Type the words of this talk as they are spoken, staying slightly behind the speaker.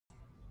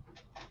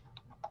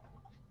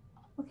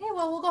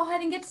Well, we'll go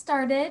ahead and get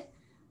started.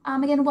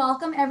 Again,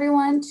 welcome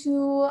everyone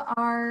to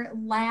our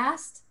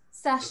last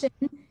session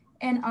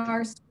in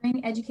our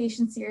spring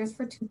education series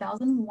for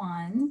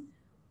 2001.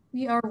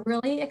 We are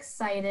really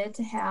excited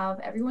to have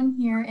everyone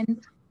here,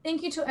 and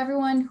thank you to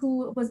everyone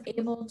who was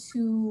able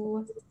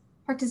to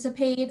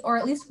participate or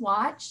at least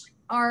watch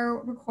our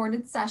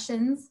recorded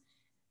sessions.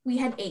 We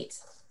had 8.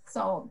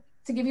 So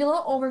to give you a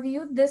little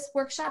overview, this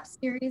workshop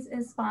series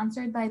is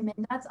sponsored by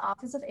MnDOT's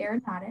Office of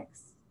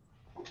Aeronautics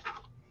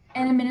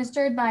and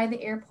administered by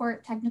the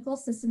Airport Technical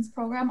Assistance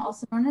Program,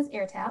 also known as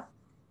AirTAP.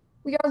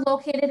 We are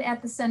located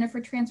at the Center for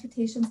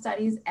Transportation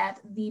Studies at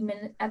the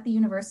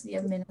University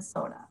of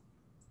Minnesota.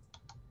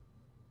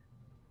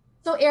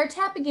 So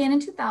AirTAP began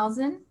in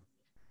 2000.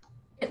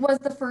 It was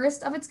the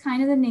first of its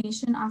kind in the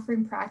nation,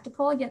 offering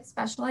practical yet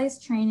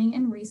specialized training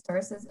and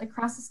resources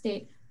across the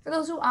state for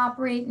those who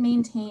operate,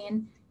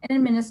 maintain, and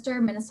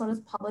administer Minnesota's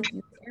public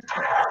use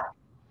airports.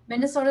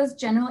 Minnesota's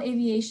general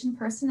aviation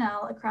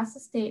personnel across the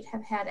state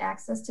have had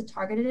access to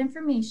targeted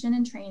information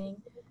and training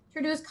to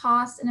reduce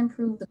costs and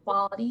improve the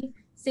quality,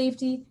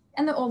 safety,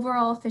 and the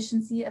overall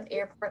efficiency of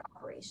airport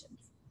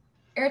operations.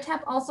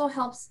 AirTAP also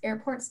helps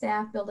airport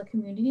staff build a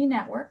community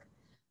network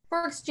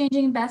for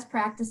exchanging best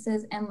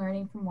practices and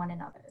learning from one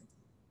another.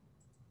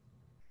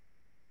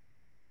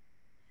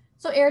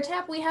 So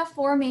AirTAP, we have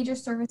 4 major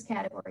service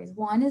categories.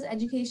 One is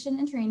education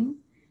and training.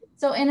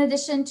 So in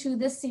addition to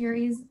this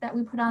series that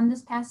we put on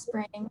this past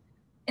spring,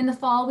 in the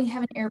fall, we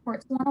have an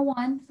Airports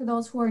 101 for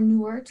those who are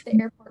newer to the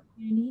airport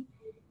community.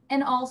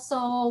 And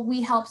also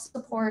we help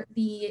support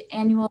the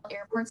annual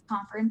Airports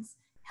Conference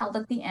held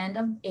at the end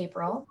of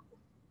April.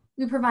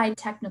 We provide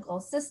technical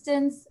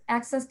assistance,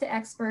 access to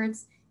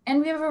experts, and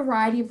we have a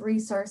variety of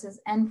resources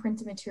and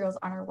printed materials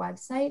on our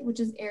website, which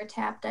is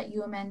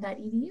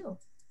airtap.umn.edu.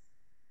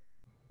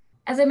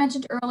 As I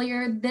mentioned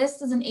earlier,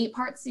 this is an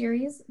 8-part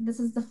series. This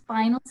is the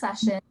final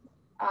session,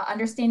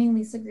 Understanding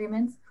Lease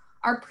Agreements.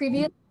 Our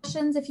previous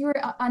sessions, if you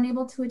were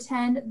unable to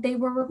attend, they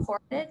were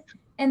recorded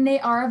and they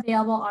are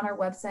available on our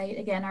website.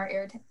 Again,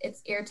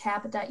 it's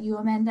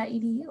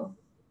airtap.umn.edu.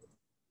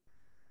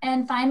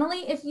 And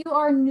finally, if you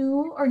are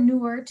new or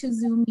newer to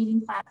Zoom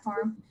meeting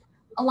platform,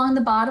 along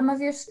the bottom of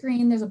your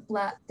screen, there's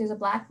a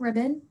black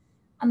ribbon.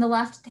 On the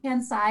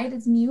left-hand side,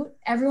 it's mute.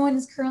 Everyone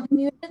is currently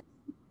muted.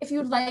 If you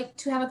would like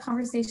to have a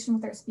conversation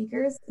with our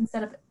speakers,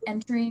 instead of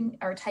entering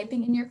or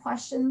typing in your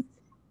questions,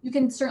 you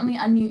can certainly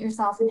unmute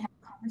yourself and have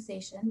a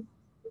conversation.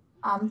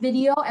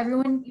 Video,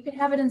 everyone, you can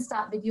have it in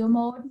stop video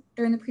mode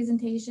during the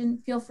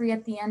presentation. Feel free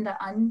at the end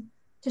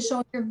to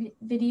show your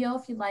video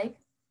if you'd like.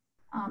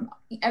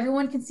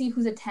 Everyone can see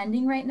who's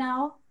attending right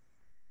now.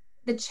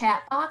 The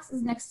chat box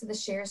is next to the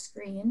share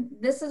screen.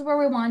 This is where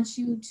we want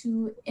you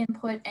to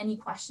input any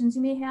questions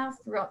you may have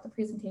throughout the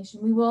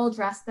presentation. We will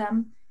address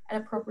them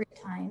at appropriate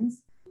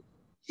times.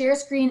 Share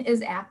screen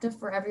is active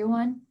for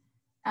everyone.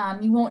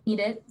 You won't need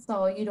it,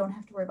 so you don't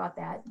have to worry about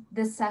that.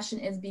 This session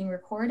is being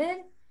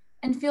recorded,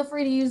 and feel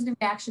free to use the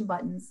reaction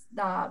buttons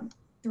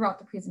throughout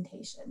the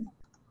presentation.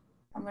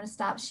 I'm going to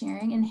stop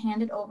sharing and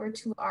hand it over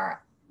to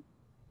our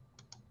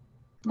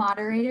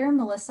moderator,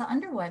 Melissa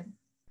Underwood.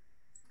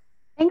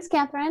 Thanks,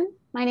 Catherine.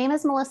 My name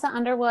is Melissa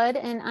Underwood,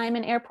 and I'm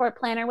an airport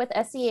planner with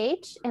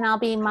SEH, and I'll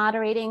be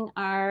moderating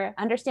our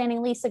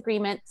Understanding Lease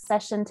Agreement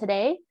session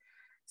today.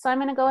 So I'm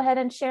going to go ahead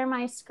and share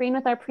my screen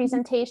with our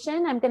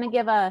presentation. I'm going to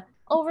give an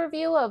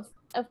overview of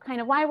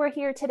kind of why we're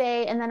here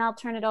today, and then I'll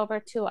turn it over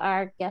to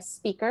our guest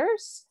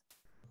speakers.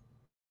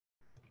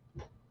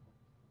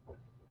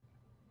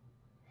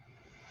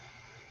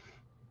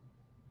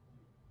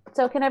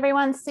 So can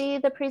everyone see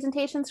the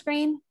presentation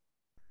screen?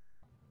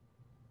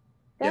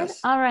 Good? Yes.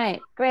 All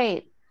right,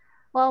 great.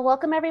 Well,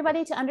 welcome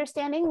everybody to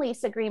Understanding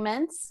Lease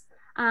Agreements.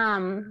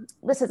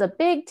 This is a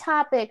big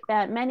topic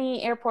that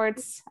many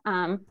airports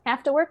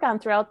have to work on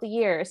throughout the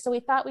year. So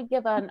we thought we'd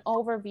give an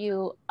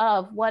overview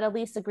of what a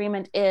lease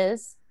agreement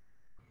is,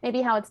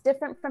 maybe how it's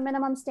different from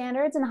minimum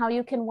standards, and how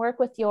you can work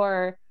with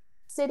your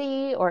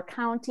city or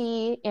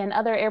county and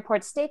other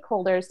airport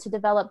stakeholders to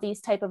develop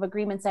these type of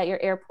agreements at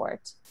your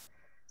airport.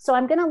 So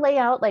I'm going to lay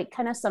out like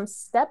kind of some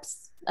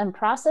steps and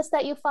process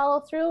that you follow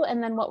through,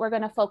 and then what we're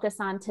going to focus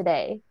on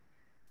today.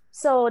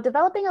 So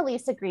developing a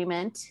lease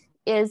agreement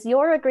is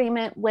your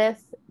agreement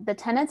with the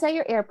tenants at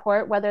your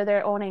airport, whether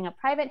they're owning a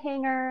private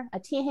hangar, a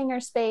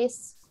T-hangar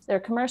space, their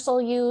commercial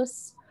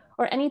use,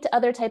 or any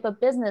other type of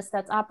business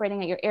that's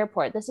operating at your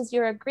airport. This is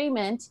your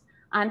agreement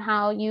on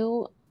how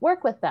you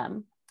work with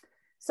them.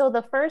 So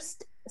the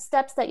first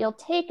steps that you'll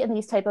take in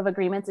these type of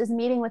agreements is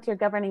meeting with your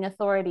governing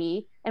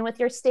authority and with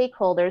your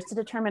stakeholders to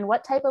determine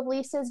what type of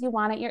leases you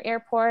want at your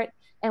airport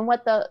and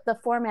what the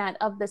format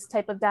of this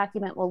type of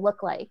document will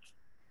look like.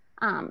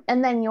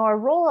 And then your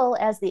role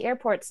as the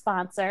airport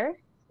sponsor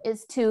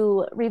is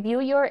to review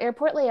your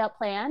airport layout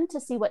plan to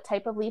see what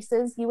type of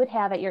leases you would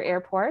have at your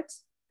airport,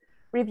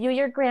 review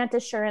your grant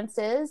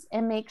assurances,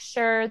 and make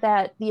sure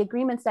that the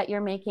agreements that you're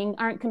making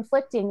aren't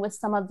conflicting with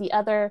some of the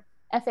other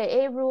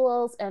FAA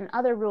rules and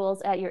other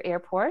rules at your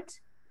airport.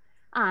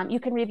 You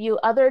can review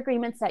other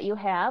agreements that you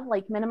have,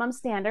 like minimum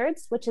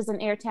standards, which is an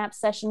AirTAP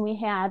session we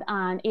had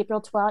on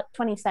April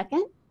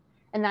 22nd.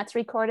 And that's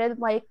recorded,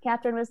 like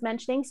Catherine was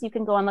mentioning, so you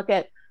can go and look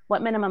at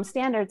what minimum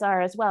standards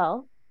are as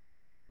well.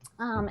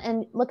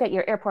 And look at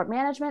your airport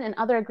management and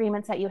other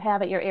agreements that you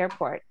have at your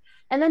airport.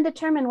 And then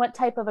determine what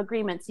type of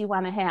agreements you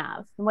want to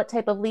have and what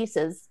type of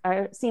leases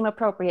seem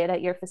appropriate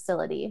at your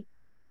facility.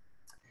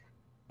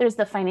 There's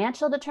the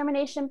financial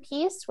determination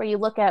piece where you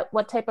look at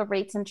what type of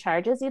rates and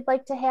charges you'd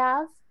like to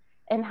have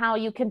and how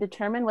you can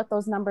determine what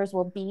those numbers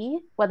will be,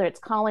 whether it's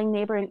calling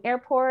neighboring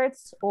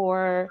airports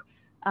or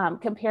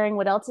comparing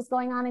what else is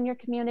going on in your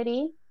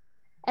community.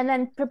 And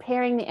then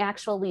preparing the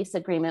actual lease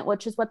agreement,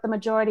 which is what the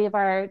majority of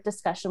our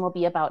discussion will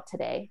be about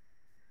today.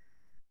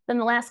 Then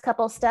the last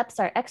couple of steps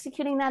are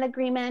executing that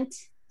agreement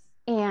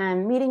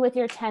and meeting with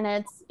your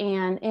tenants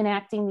and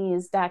enacting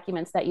these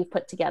documents that you've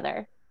put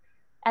together.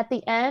 At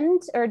the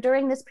end or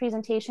during this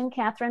presentation,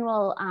 Catherine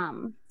will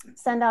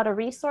send out a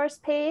resource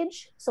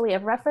page. So we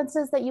have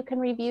references that you can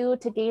review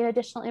to gain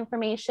additional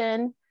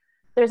information.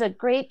 There's a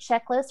great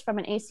checklist from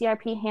an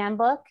ACRP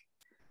handbook.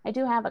 I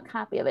do have a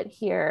copy of it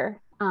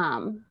here.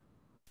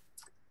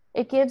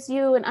 It gives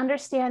you an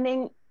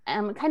understanding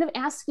and kind of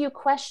asks you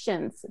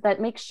questions that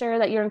make sure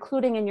that you're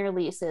including in your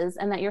leases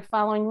and that you're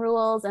following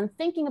rules and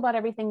thinking about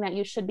everything that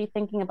you should be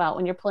thinking about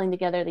when you're pulling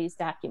together these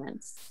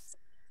documents.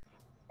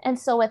 And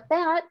so with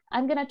that,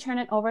 I'm going to turn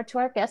it over to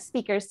our guest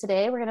speakers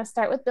today. We're going to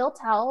start with Bill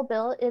Towle.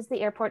 Bill is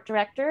the airport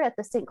director at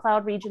the St.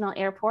 Cloud Regional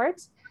Airport.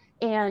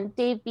 And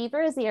Dave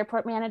Beaver is the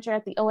airport manager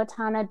at the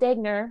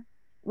Owatonna-Dagner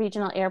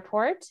Regional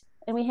Airport.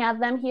 And we have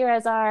them here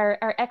as our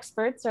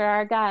experts or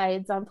our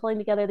guides on pulling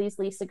together these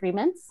lease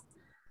agreements.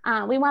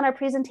 We want our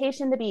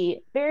presentation to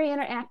be very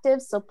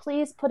interactive, so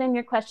please put in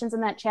your questions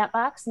in that chat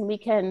box and we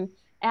can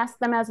ask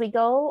them as we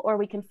go, or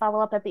we can follow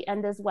up at the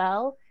end as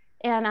well.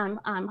 And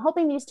I'm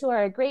hoping these two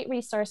are a great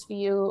resource for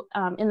you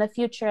in the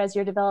future as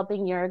you're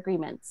developing your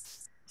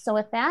agreements. So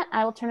with that,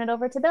 I will turn it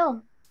over to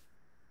Bill.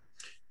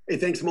 Hey,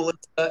 thanks, Melissa,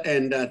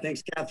 and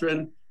thanks,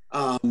 Catherine.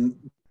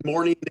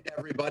 Morning,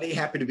 everybody.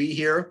 Happy to be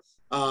here.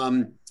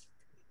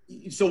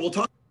 So we'll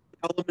talk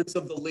about elements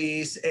of the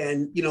lease,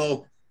 and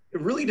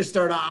really to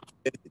start off,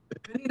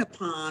 depending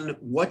upon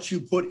what you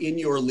put in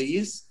your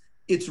lease,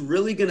 it's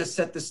really going to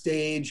set the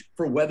stage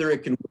for whether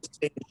it can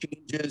withstand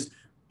changes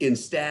in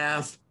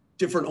staff,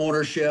 different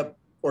ownership,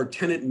 or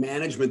tenant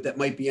management that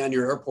might be on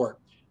your airport.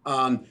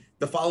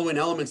 The following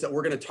elements that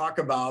we're going to talk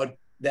about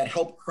that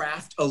help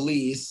craft a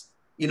lease,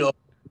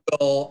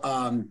 will,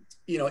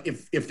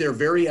 if they're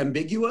very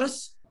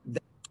ambiguous,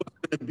 that's what's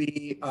going to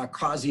be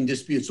causing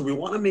disputes. So we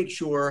want to make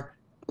sure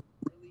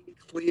we're really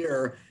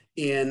clear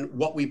in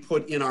what we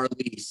put in our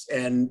lease,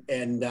 and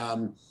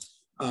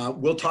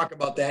we'll talk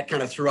about that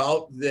kind of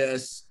throughout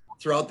this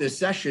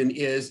session.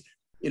 Is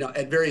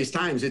at various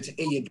times, it's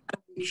you got to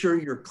make sure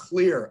you're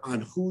clear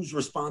on who's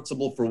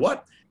responsible for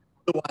what.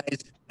 Otherwise,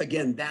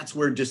 again, that's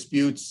where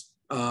disputes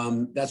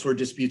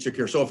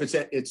occur. So if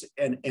it's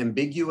an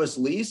ambiguous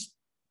lease,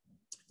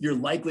 you're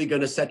likely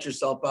going to set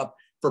yourself up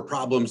for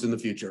problems in the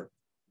future.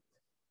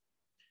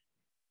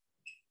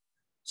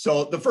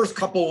 So the first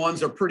couple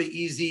ones are pretty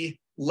easy.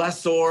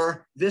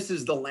 Lessor, this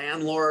is the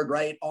landlord,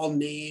 right? All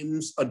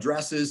names,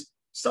 addresses.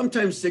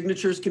 Sometimes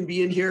signatures can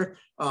be in here.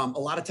 A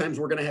lot of times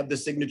we're going to have the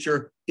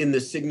signature in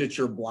the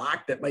signature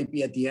block that might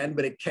be at the end,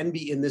 but it can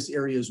be in this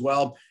area as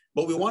well.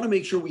 But we want to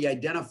make sure we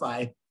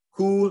identify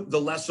who the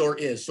lessor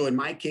is. So in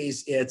my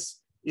case,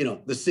 it's,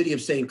 the city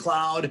of St.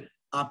 Cloud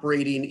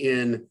operating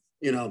in,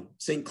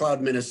 St.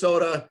 Cloud,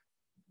 Minnesota,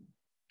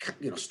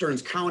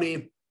 Stearns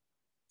County,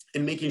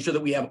 and making sure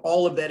that we have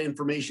all of that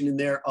information in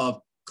there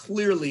of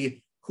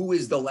clearly who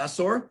is the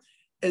lessor.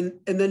 And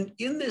then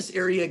in this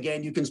area,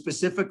 again, you can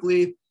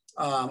specifically,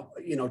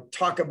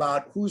 talk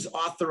about who's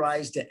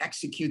authorized to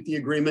execute the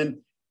agreement.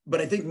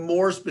 But I think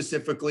more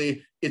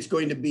specifically, it's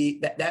going to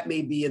be that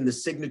may be in the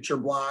signature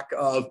block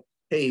of,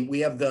 hey, we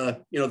have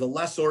the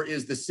lessor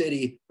is the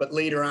city, but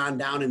later on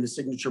down in the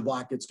signature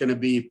block, it's going to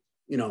be,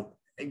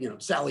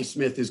 Sally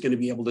Smith is going to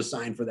be able to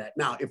sign for that.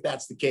 Now, if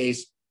that's the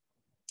case,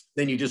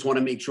 then you just want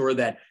to make sure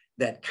that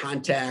that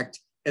contact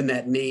and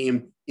that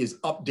name is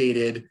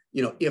updated,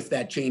 if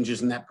that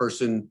changes and that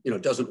person,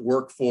 doesn't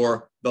work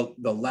for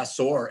the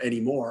lessor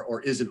anymore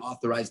or isn't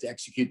authorized to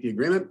execute the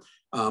agreement,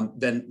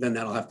 then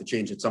that'll have to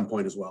change at some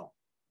point as well.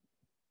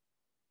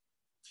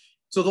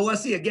 So the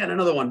lessee, again,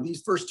 another one.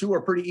 These first two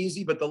are pretty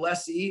easy, but the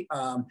lessee,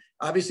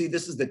 obviously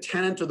this is the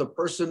tenant or the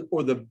person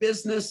or the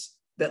business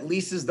that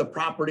leases the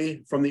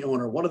property from the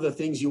owner. One of the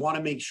things you want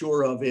to make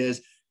sure of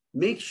is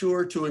make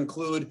sure to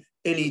include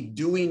any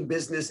doing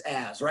business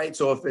as, right?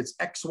 So if it's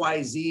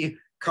XYZ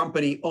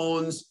company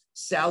owns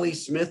Sally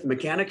Smith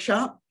Mechanic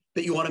Shop,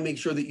 that you want to make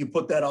sure that you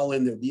put that all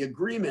in there. The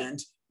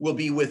agreement will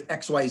be with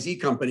XYZ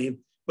company,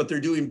 but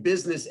they're doing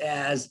business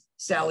as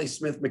Sally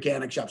Smith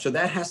Mechanic Shop. So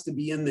that has to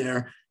be in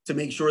there to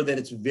make sure that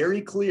it's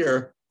very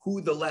clear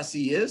who the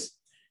lessee is.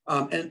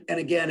 And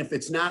again, if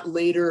it's not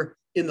later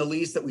in the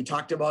lease that we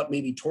talked about,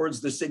 maybe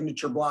towards the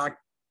signature block,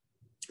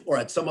 or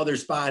at some other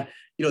spot,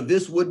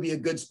 this would be a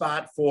good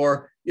spot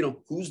for,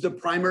 who's the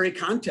primary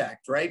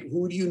contact, right?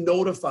 Who do you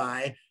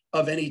notify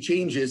of any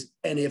changes?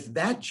 And if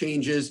that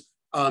changes,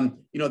 then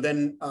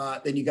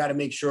you got to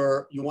make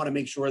sure, you want to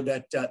make sure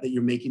that that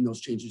you're making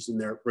those changes in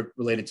there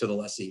related to the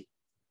lessee.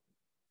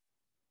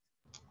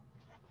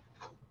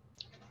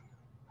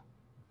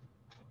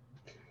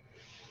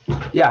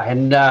 Yeah,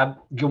 and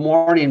good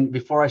morning.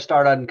 Before I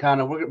start on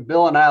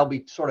Bill and I will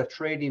be sort of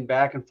trading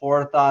back and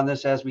forth on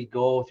this as we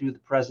go through the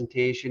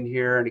presentation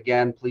here. And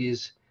again,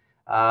 please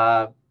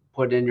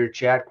put in your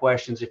chat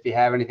questions if you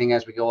have anything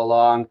as we go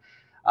along.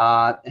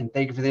 And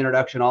thank you for the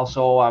introduction.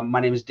 Also, my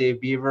name is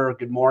Dave Beaver.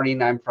 Good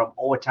morning. I'm from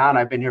Owatonna.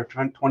 I've been here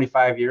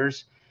 25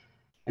 years.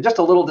 And just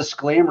a little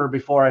disclaimer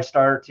before I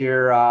start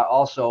here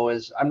also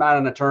is I'm not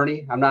an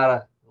attorney. I'm not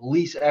a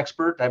lease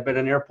expert. I've been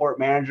an airport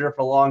manager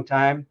for a long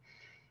time.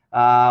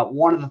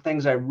 One of the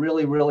things I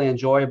really, really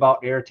enjoy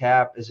about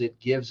AirTAP is it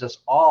gives us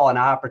all an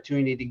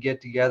opportunity to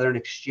get together and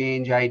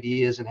exchange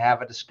ideas and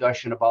have a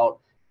discussion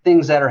about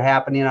things that are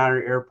happening on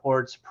our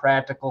airports,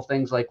 practical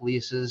things like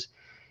leases.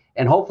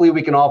 And hopefully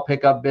we can all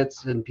pick up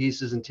bits and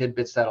pieces and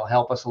tidbits that'll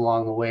help us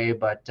along the way.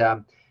 But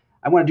I'm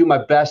going to do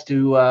my best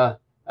to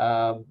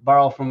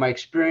borrow from my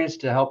experience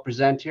to help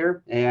present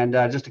here. And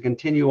just to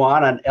continue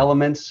on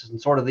elements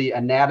and sort of the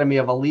anatomy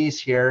of a lease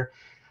here,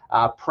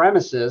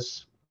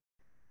 premises.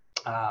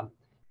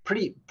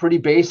 Pretty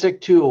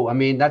basic too. I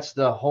mean, that's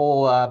the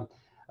whole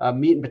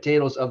meat and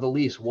potatoes of the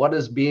lease. What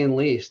is being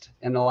leased?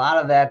 And a lot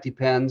of that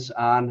depends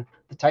on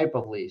the type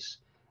of lease.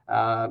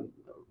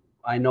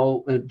 I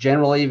know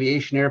general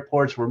aviation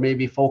airports were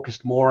maybe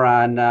focused more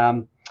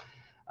on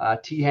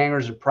T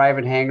hangars and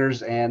private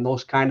hangars and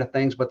those kind of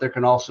things, but there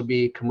can also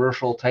be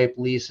commercial type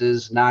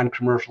leases,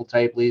 non-commercial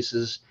type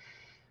leases.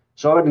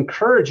 So I would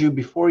encourage you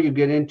before you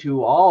get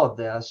into all of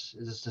this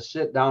is to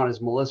sit down,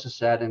 as Melissa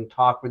said, and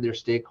talk with your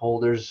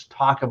stakeholders,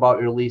 talk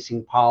about your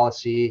leasing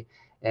policy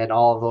and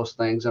all of those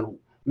things, and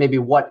maybe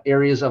what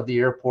areas of the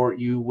airport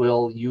you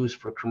will use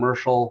for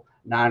commercial,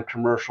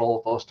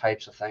 non-commercial, those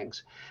types of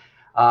things.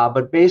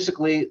 But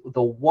basically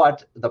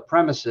the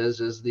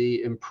premises is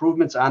the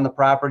improvements on the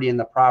property and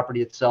the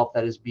property itself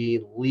that is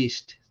being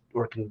leased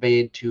or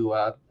conveyed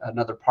to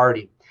another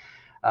party.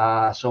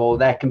 So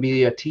that can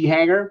be a T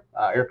hangar,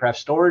 aircraft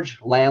storage,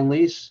 land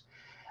lease.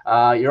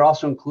 You're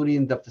also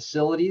including the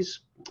facilities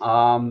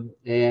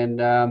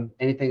and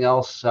anything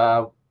else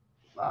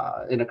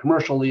in a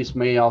commercial lease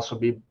may also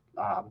be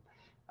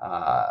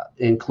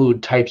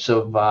include types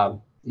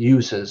of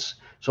uses.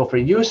 So for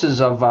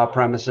uses of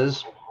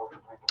premises,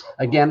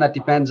 again, that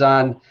depends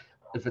on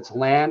if it's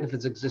land, if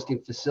it's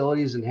existing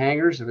facilities and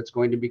hangars, if it's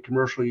going to be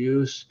commercial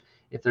use,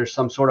 if there's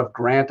some sort of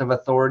grant of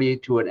authority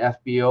to an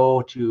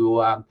FBO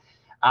to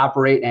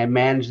operate and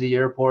manage the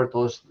airport,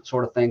 those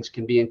sort of things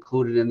can be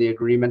included in the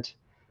agreement.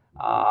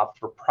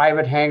 For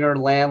private hangar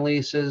land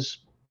leases,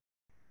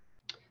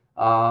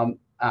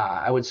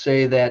 I would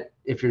say that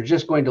if you're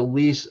just going to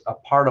lease a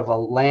part of a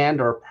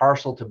land or a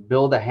parcel to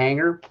build a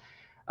hangar,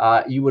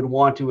 you would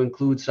want to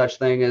include such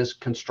thing as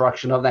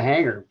construction of the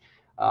hangar.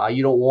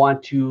 You don't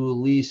want to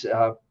lease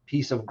a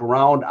piece of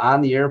ground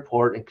on the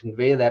airport and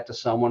convey that to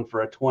someone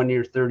for a 20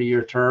 or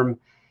 30-year term.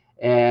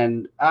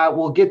 And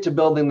we'll get to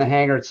building the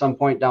hangar at some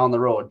point down the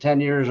road.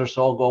 10 years or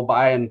so go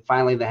by and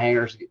finally the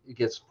hangar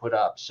gets put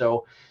up.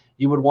 So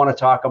you would want to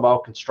talk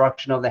about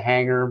construction of the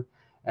hangar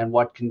and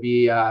what can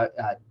be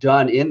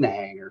done in the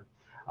hangar.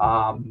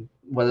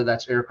 Whether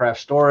that's aircraft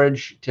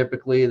storage,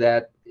 typically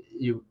that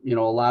a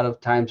lot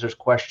of times there's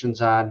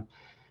questions on,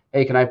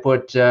 hey, can I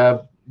put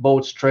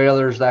boats,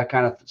 trailers, that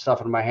kind of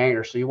stuff in my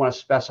hangar? So you want to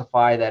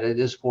specify that it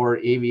is for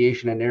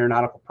aviation and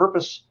aeronautical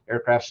purpose,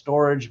 aircraft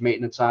storage,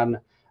 maintenance on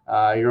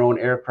your own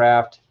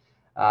aircraft,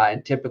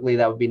 and typically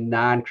that would be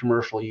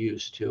non-commercial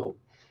use too.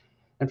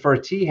 And for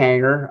a T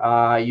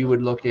hangar, you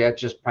would look at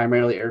just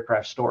primarily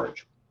aircraft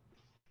storage.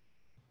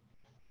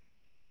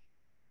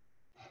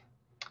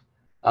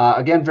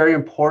 Again, very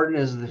important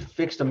is the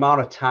fixed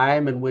amount of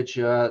time in which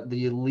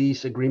the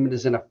lease agreement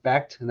is in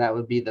effect, and that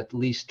would be the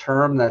lease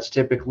term that's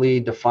typically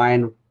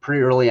defined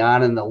pretty early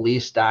on in the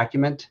lease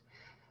document.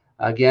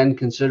 Again,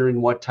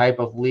 considering what type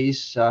of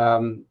lease,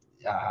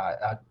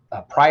 a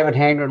private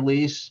hangar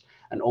lease,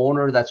 an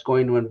owner that's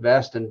going to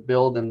invest and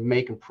build and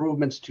make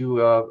improvements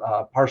to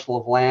a parcel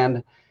of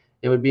land,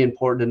 it would be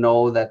important to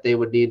know that they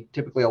would need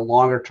typically a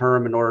longer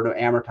term in order to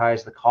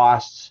amortize the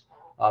costs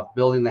of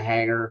building the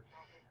hangar.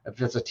 If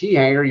it's a T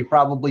hangar, you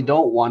probably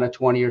don't want a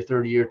 20 or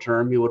 30-year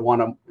term. You would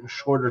want a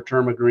shorter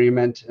term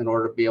agreement in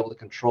order to be able to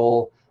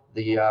control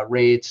the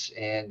rates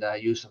and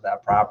use of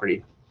that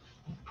property.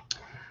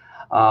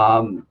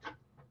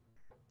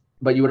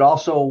 But you would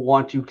also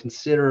want to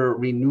consider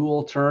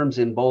renewal terms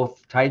in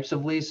both types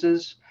of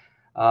leases.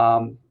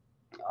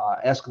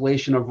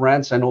 Escalation of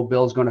rents. I know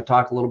Bill's going to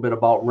talk a little bit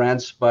about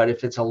rents, but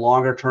if it's a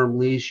longer term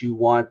lease, you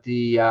want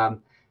the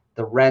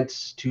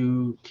rents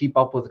to keep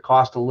up with the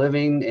cost of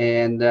living,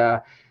 and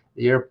the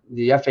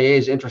FAA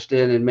is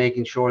interested in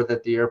making sure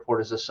that the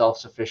airport is as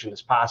self-sufficient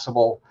as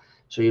possible.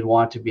 So you'd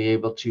want to be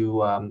able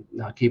to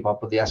keep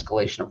up with the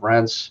escalation of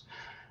rents.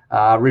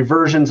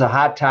 Reversion's a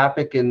hot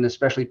topic, and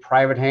especially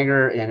private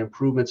hangar and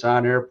improvements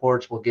on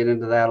airports. We'll get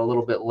into that a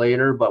little bit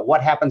later. But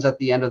what happens at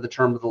the end of the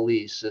term of the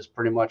lease is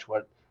pretty much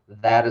what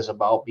that is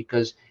about,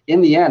 because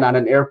in the end, on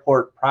an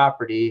airport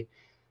property,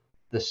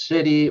 the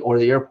city or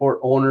the airport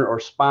owner or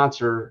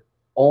sponsor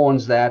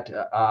owns that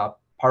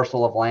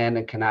parcel of land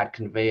and cannot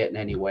convey it in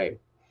any way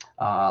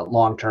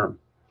long term.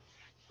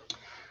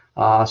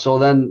 So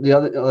then the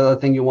other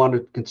thing you want to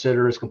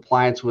consider is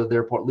compliance with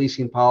airport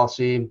leasing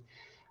policy.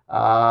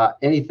 The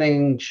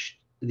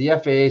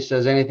FAA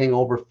says anything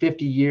over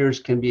 50 years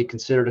can be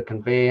considered a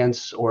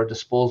conveyance or a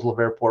disposal of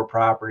airport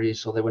property,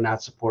 so they would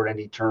not support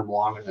any term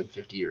longer than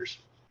 50 years.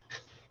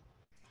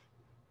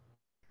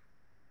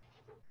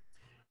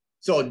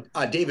 So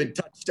David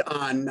touched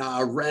on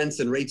rents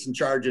and rates and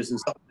charges and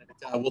stuff.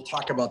 We'll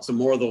talk about some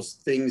more of those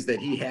things that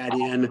he had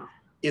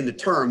in the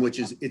term, which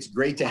is, it's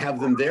great to have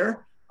them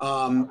there.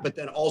 But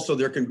then also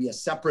there can be a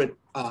separate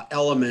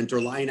element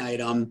or line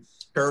item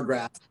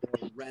paragraph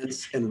for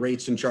rents and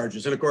rates and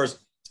charges. And of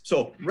course,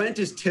 so rent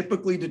is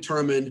typically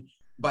determined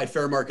by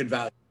fair market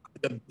value.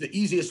 The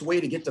easiest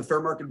way to get to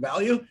fair market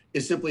value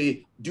is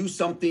simply do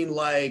something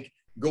like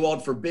go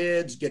out for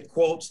bids, get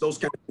quotes, those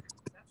kind of things.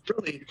 That's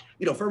really,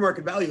 fair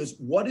market value is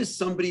what is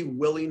somebody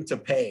willing to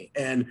pay.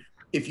 And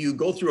if you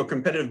go through a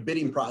competitive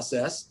bidding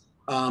process,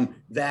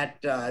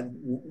 somebody's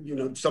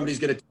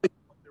going to tell you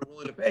what they're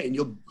willing to pay, and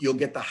you'll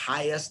get the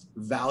highest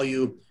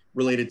value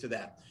related to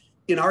that.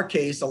 In our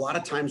case, a lot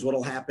of times what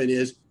will happen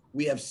is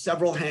we have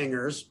several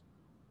hangars.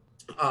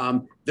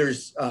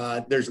 There's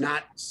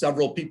not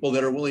several people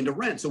that are willing to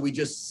rent. So we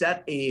just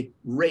set a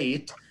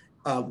rate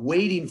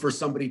waiting for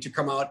somebody to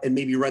come out and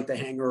maybe rent the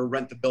hangar or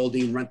rent the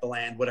building, rent the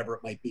land, whatever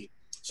it might be.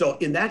 So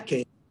in that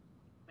case,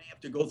 you may have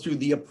to go through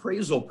the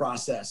appraisal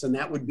process. And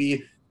that would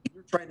be,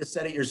 you're trying to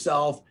set it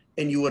yourself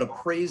and you would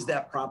appraise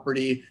that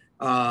property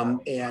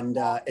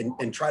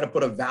and try to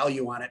put a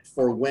value on it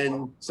for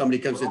when somebody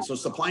comes in. So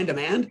supply and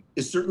demand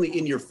is certainly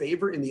in your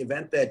favor in the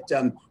event that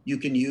you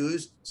can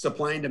use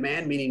supply and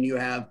demand, meaning you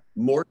have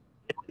more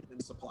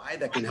than supply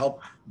that can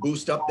help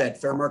boost up that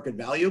fair market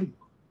value.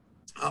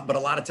 But a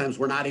lot of times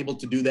we're not able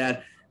to do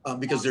that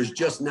because there's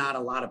just not a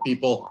lot of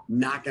people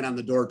knocking on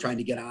the door trying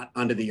to get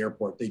onto the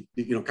airport.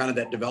 Kind of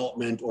that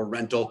development or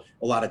rental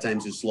a lot of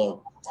times is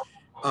slow.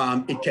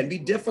 It can be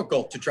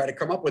difficult to try to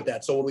come up with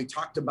that. So when we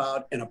talked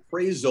about an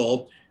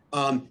appraisal,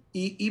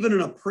 even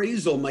an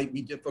appraisal might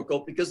be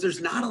difficult because there's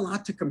not a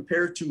lot to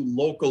compare to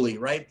locally,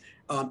 right?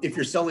 If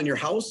you're selling your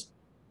house,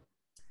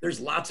 there's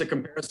lots of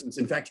comparisons.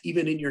 In fact,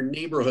 even in your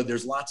neighborhood,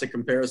 there's lots of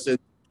comparisons.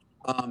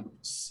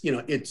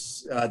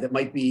 That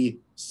might be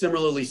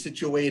similarly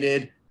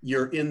situated.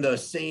 You're in the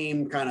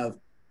same kind of,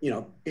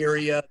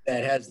 area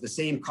that has the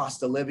same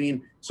cost of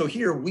living. So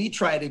here we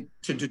try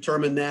to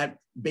determine that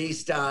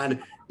based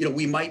on,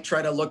 we might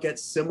try to look at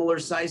similar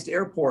sized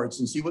airports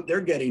and see what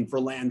they're getting for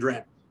land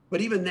rent.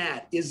 But even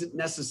that isn't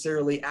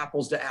necessarily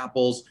apples to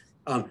apples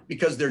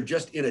because they're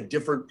just in a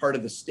different part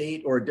of the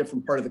state or a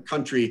different part of the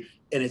country.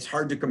 And it's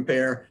hard to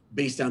compare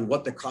based on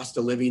what the cost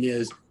of living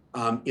is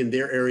in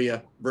their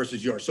area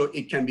versus yours. So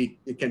it can be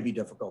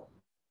difficult.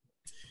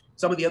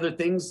 Some of the other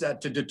things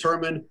to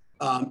determine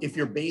if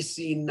you're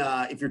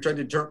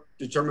trying to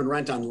determine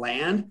rent on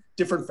land,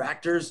 different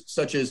factors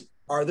such as,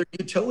 are there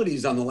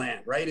utilities on the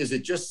land, right? Is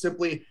it just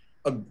simply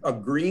a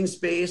green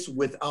space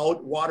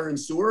without water and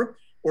sewer?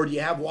 Or do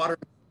you have water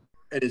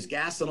and is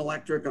gas and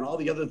electric and all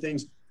the other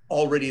things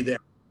already there?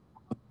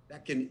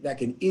 That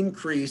can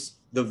increase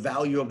the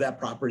value of that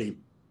property.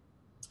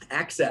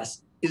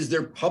 Access. Is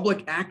there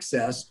public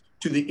access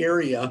to the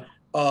area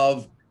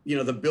of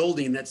the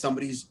building that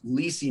somebody's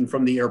leasing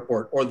from the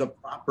airport or the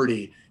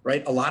property,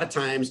 right? A lot of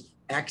times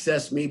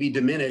access may be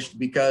diminished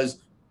because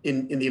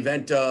in the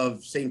event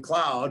of St.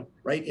 Cloud,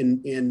 right?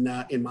 In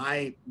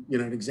my,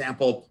 an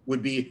example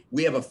would be,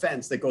 we have a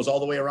fence that goes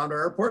all the way around our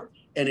airport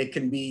and it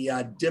can be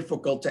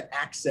difficult to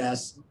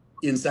access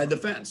inside the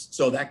fence.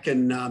 So that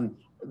can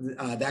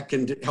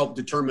help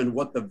determine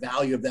what the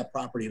value of that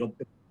property, it'll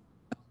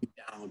be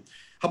down.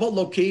 How about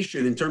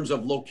location? In terms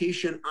of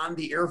location on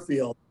the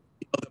airfield,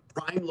 the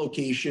prime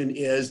location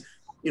is,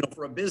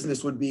 for a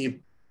business would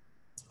be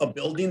a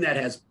building that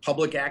has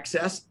public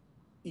access,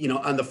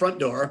 on the front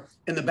door,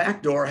 and the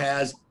back door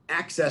has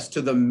access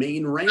to the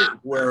main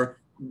ramp where,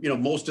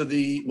 most of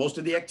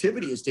the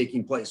activity is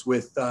taking place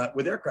with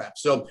aircraft.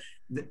 So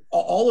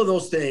all of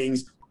those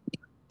things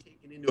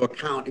taken into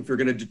account if you're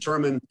going to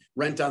determine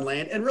rent on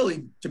land, and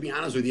really, to be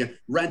honest with you,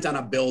 rent on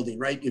a building,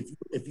 right?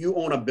 If you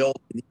own a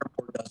building, the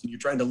airport does, and you're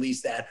trying to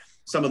lease that,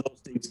 some of those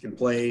things can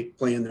play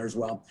in there as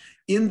well.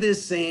 In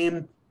this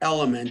same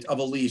element of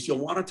a lease, you'll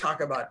want to talk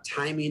about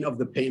timing of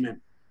the payment,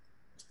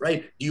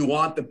 right? Do you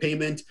want the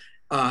payment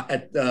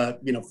at the,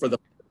 for the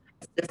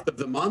 5th of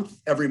the month,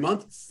 every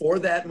month for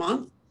that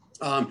month?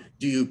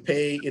 Do you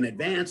pay in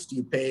advance? Do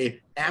you pay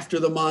after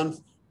the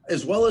month?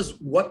 As well as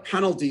what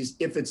penalties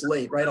if it's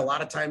late, right? A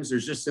lot of times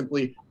there's just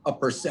simply a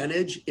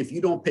percentage. If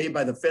you don't pay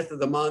by the 5th of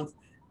the month,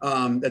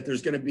 that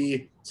there's going to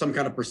be some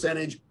kind of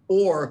percentage,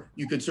 or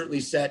you could certainly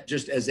set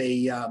just as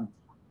a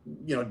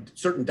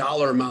certain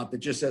dollar amount that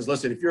just says,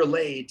 listen, if you're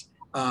late,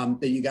 then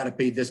you got to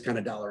pay this kind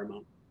of dollar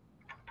amount.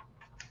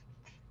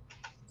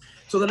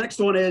 So the next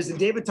one is, and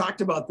David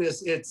talked about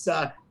this, it's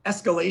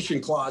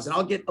escalation clause. And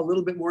I'll get a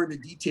little bit more into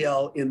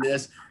detail in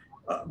this,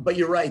 but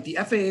you're right. The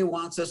FAA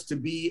wants us to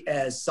be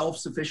as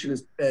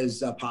self-sufficient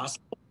as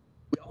possible.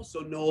 We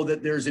also know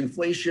that there's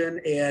inflation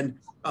and,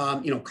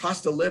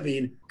 cost of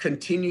living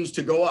continues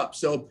to go up.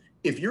 So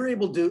if you're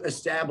able to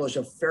establish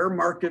a fair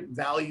market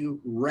value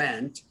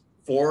rent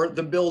for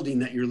the building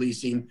that you're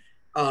leasing,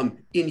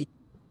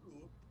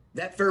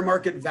 that fair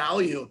market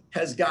value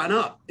has gone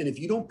up. And if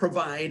you don't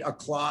provide a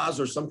clause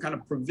or some kind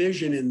of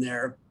provision in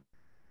there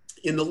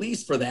in the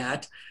lease for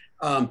that,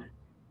 the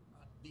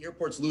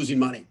airport's losing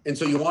money. And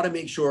so you want to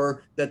make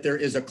sure that there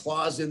is a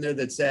clause in there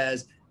that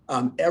says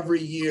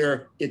every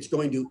year it's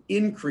going to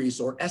increase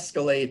or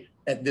escalate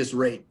at this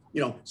rate.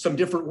 Some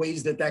different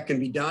ways that can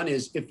be done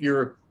is if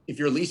you're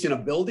leasing a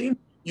building,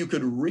 you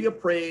could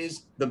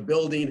reappraise the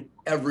building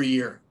every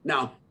year.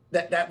 Now,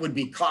 that would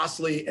be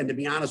costly. And to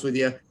be honest with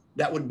you,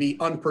 that would be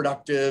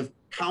unproductive,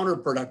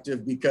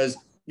 counterproductive, because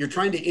you're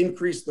trying to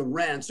increase the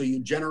rent so you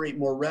generate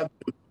more revenue.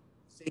 At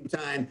the same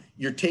time,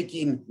 you're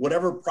taking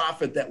whatever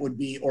profit that would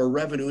be or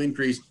revenue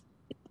increase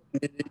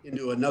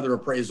into another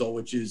appraisal,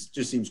 which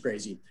just seems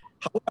crazy.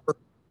 However,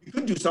 you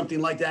could do something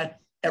like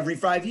that every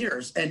 5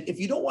 years. And if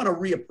you don't want to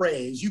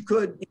reappraise, you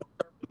could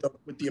start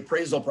with the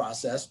appraisal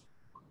process,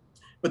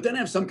 but then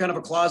have some kind of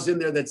a clause in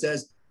there that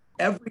says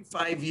every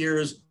 5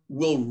 years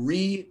we'll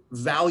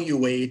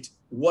reevaluate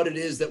what it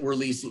is that we're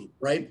leasing,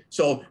 right?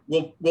 So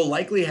we'll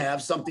likely have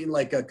something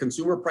like a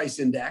consumer price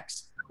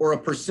index or a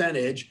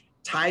percentage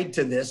tied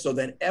to this so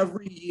that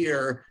every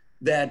year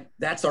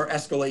that's our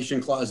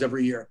escalation clause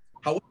every year.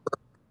 However,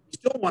 we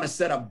still want to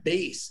set a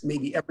base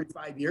maybe every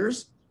 5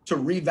 years to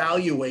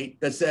reevaluate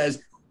that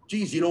says,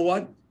 geez, you know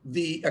what?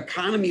 The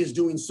economy is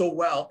doing so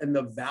well and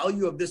the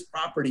value of this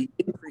property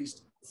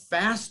increased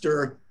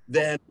faster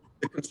than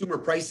the consumer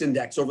price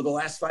index over the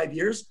last 5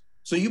 years.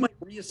 So you might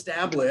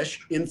reestablish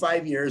in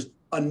 5 years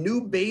a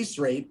new base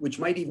rate, which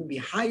might even be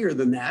higher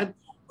than that.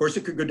 Of course,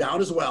 it could go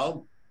down as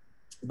well,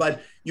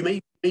 but you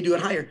may do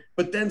it higher,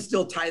 but then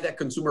still tie that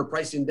consumer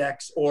price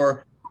index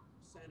or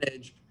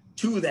percentage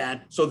to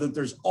that so that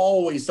there's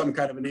always some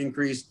kind of an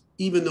increase,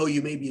 even though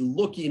you may be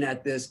looking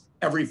at this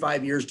every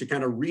 5 years to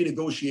kind of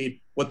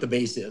renegotiate what the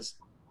base is.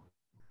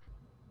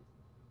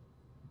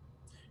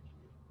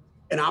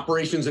 And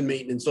operations and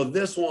maintenance. So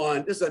this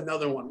is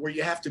another one where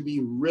you have to be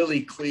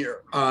really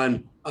clear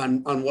on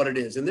what it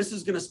is. And this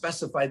is going to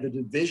specify the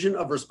division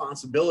of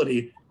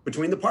responsibility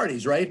between the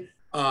parties, right?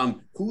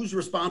 Who's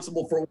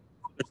responsible for,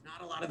 there's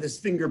not a lot of this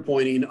finger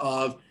pointing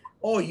of,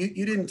 oh,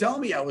 you didn't tell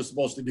me I was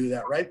supposed to do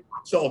that, right?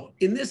 So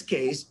in this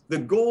case, the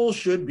goal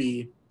should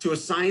be to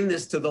assign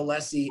this to the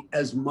lessee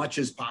as much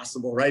as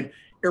possible, right?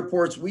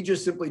 Airports, we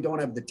just simply don't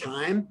have the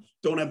time,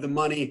 don't have the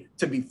money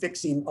to be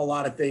fixing a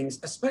lot of things,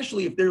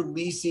 especially if they're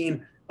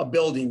leasing a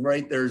building,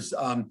 right? There's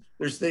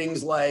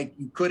things like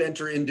you could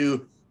enter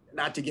into,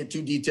 not to get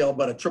too detailed,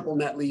 but a triple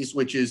net lease,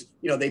 which is,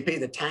 they pay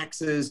the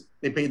taxes,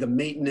 they pay the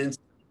maintenance,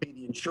 they pay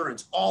the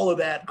insurance, all of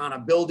that on a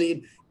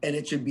building, and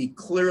it should be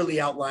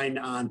clearly outlined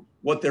on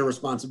what their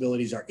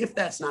responsibilities are. If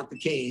that's not the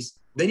case,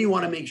 then you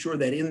want to make sure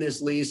that in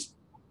this lease,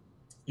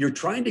 you're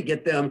trying to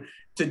get them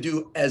to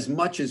do as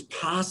much as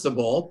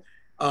possible.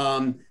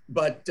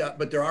 But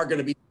there are going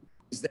to be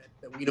things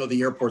that we know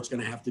the airport's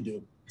going to have to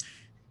do.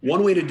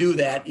 One way to do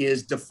that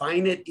is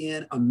define it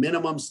in a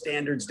minimum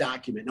standards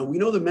document. Now, we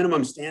know the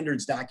minimum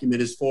standards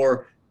document is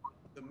for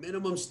the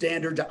minimum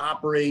standard to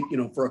operate,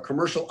 for a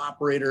commercial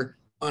operator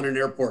on an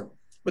airport.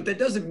 But that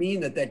doesn't mean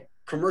that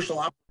commercial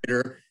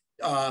operator,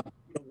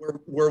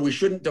 where we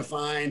shouldn't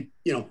define,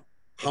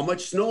 how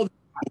much snow in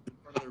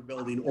front of their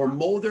building or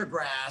mow their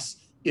grass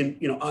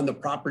on the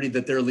property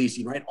that they're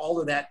leasing, right? All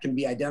of that can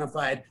be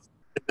identified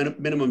in a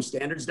minimum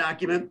standards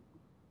document.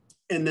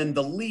 And then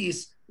the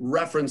lease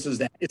references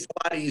that. It's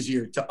a lot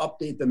easier to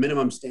update the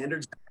minimum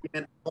standards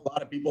document. A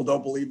lot of people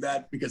don't believe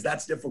that because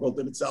that's difficult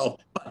in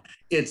itself. But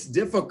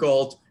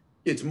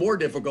it's more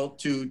difficult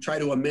to try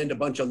to amend a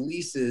bunch of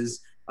leases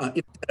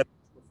instead of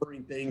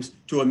referring things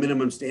to a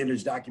minimum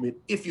standards document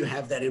if you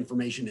have that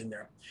information in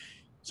there.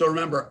 So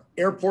remember,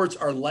 airports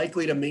are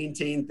likely to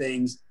maintain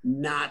things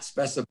not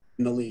specified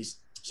in the lease.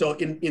 So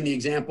in the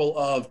example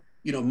of,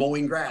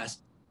 mowing grass,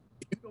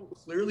 if you don't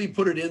clearly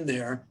put it in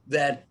there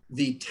that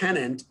the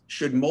tenant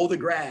should mow the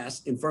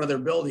grass in front of their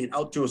building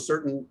out to a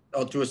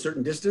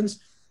certain distance,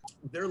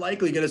 they're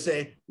likely going to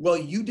say, well,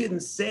 you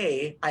didn't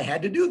say I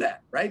had to do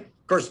that, right?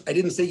 Of course, I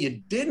didn't say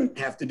you didn't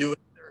have to do it,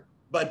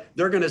 but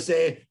they're going to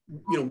say,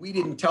 we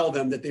didn't tell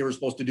them that they were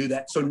supposed to do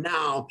that. So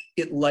now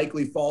it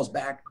likely falls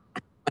back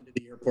onto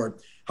the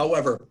airport.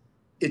 However,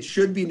 it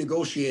should be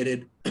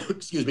negotiated,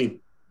 excuse me,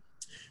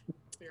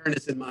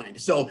 fairness in mind.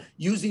 So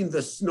using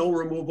the snow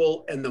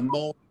removal and the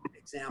mowing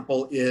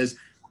example is,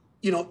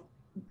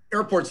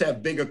 airports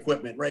have big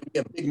equipment, right? We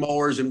have big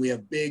mowers and we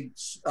have big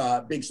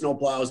snow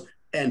plows.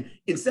 And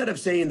instead of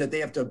saying that they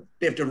have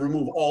to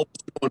remove all the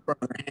snow in front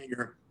of their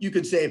hangar, you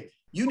could say,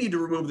 you need to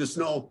remove the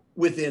snow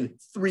within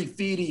 3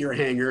 feet of your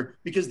hangar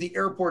because the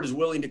airport is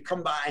willing to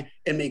come by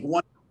and make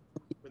one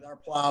with our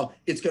plow.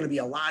 It's going to be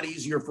a lot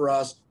easier for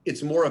us.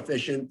 It's more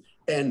efficient.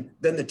 And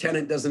then the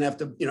tenant doesn't have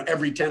to,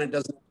 every tenant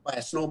doesn't have to buy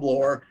a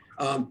snowblower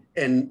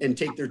and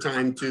take their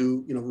time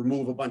to,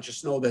 remove a bunch of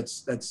snow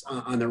that's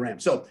on the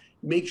ramp. So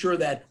make sure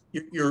that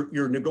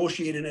you're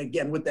negotiating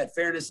again with that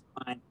fairness in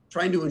mind,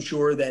 trying to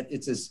ensure that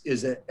it's as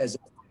efficient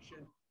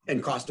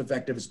and cost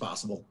effective as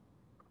possible.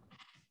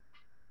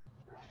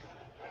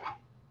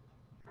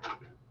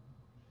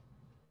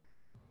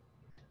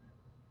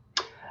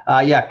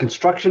 Yeah,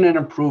 construction and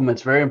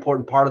improvements, very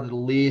important part of the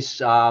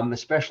lease,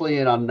 especially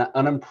in an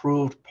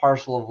unimproved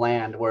parcel of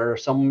land where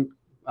some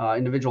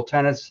individual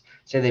tenants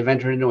say they've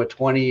entered into a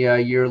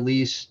 20-year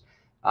lease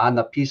on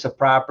the piece of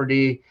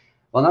property.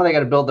 Well, now they got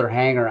to build their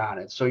hangar on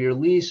it. So your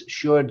lease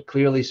should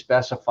clearly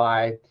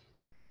specify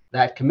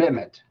that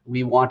commitment.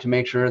 We want to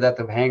make sure that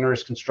the hangar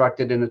is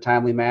constructed in a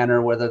timely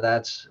manner, whether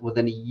that's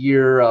within a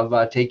year of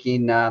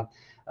executing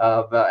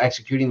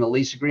the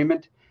lease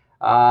agreement.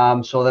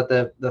 So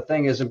that the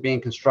thing isn't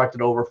being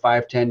constructed over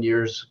 5-10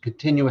 years,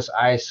 continuous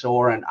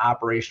eyesore and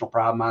operational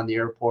problem on the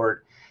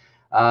airport.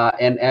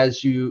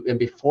 And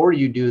before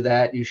you do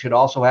that, you should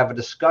also have a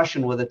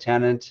discussion with a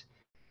tenant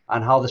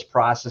on how this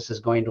process is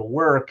going to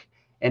work,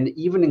 and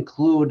even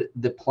include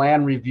the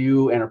plan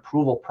review and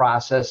approval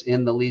process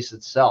in the lease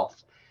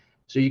itself.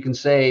 So you can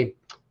say,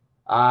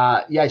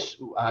 yes,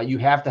 you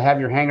have to have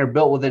your hangar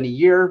built within a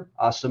year.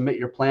 Submit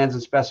your plans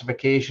and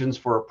specifications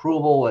for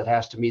approval. It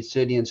has to meet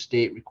city and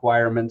state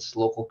requirements,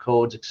 local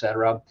codes,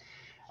 etc.,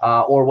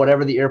 or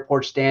whatever the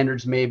airport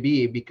standards may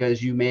be,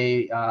 because you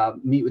may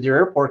meet with your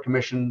airport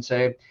commission and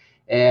say,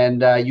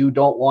 and you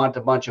don't want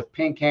a bunch of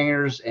pink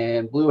hangars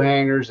and blue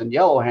hangars and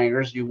yellow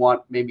hangars. You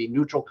want maybe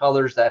neutral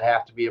colors that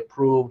have to be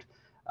approved,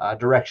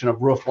 direction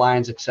of roof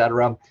lines,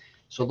 etc.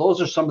 So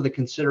those are some of the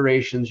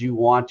considerations you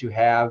want to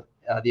have.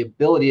 The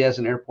ability as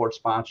an airport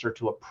sponsor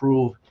to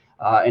approve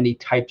any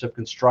types of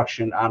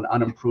construction on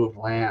unimproved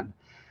land.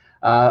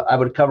 I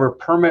would cover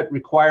permit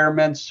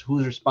requirements,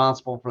 who's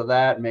responsible for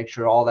that, and make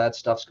sure all that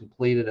stuff's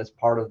completed as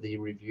part of the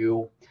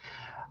review.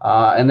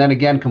 And then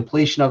again,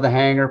 completion of the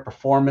hangar,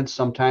 performance.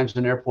 Sometimes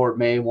an airport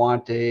may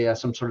want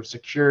some sort of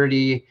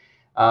security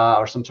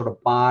or some sort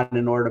of bond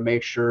in order to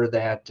make sure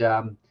that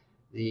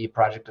the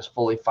project is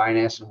fully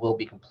financed and will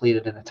be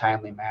completed in a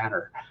timely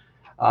manner.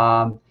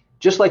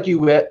 Just like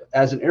you,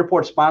 as an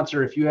airport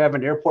sponsor, if you have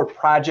an airport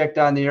project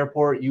on the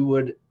airport, you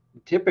would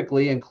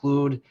typically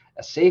include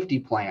a safety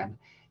plan.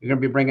 You're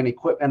going to be bringing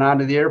equipment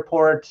onto the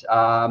airport.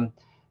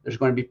 There's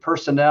going to be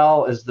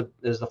personnel. Is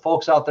the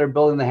folks out there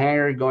building the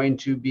hangar going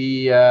to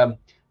be, where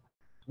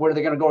are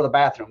they going to go to the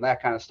bathroom?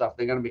 That kind of stuff.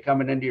 They're going to be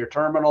coming into your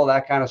terminal,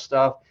 that kind of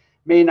stuff.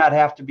 May not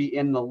have to be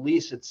in the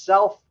lease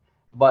itself,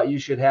 but you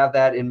should have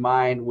that in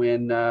mind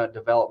when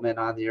development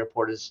on the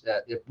airport is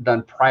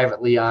done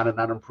privately on an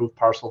unimproved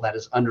parcel that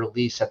is under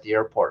lease at the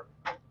airport.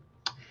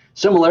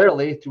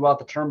 Similarly, throughout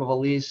the term of a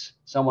lease,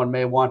 someone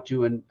may want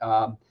to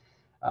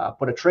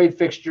put a trade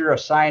fixture, a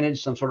signage,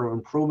 some sort of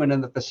improvement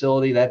in the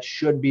facility that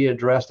should be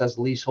addressed as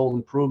leasehold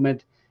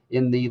improvement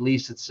in the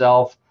lease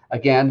itself.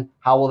 Again,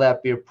 how will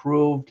that be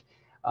approved?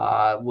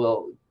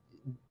 Will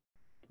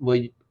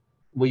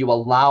you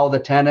allow the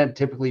tenant?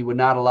 Typically, you would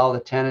not allow the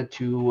tenant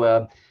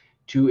to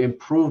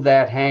improve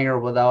that hangar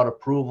without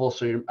approval.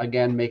 So you're,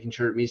 again, making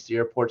sure it meets the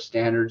airport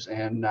standards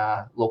and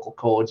local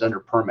codes under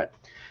permit.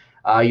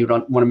 You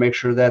don't want to make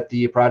sure that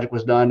the project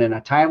was done in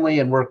a timely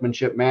and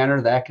workmanship manner.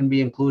 That can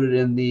be included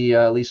in the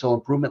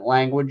leasehold improvement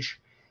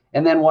language.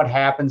 And then what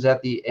happens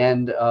at the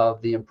end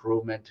of the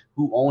improvement,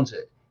 who owns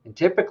it? And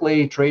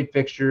typically trade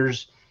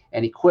fixtures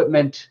and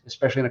equipment,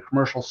 especially in a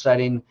commercial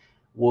setting,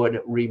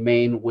 would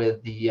remain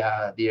with the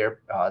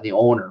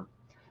owner.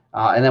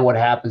 And then what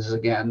happens is,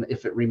 again,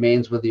 if it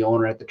remains with the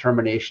owner at the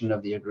termination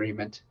of the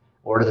agreement,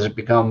 or does it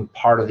become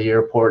part of the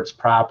airport's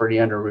property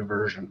under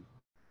reversion,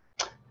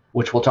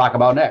 which we'll talk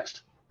about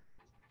next.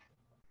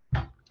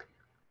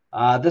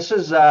 This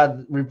is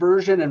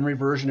reversion and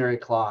reversionary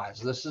clause.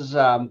 This is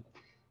kind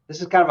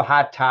of a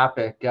hot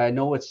topic. I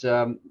know it's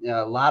a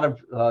lot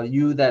of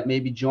you that may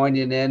be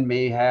joining in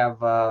may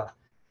have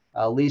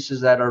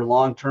leases that are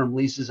long-term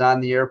leases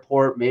on the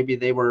airport. Maybe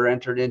they were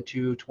entered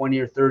into 20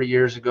 or 30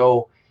 years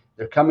ago.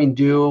 They're coming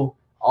due.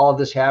 All of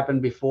this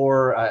happened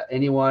before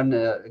anyone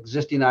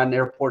existing on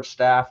airport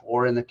staff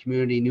or in the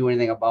community knew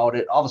anything about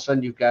it. All of a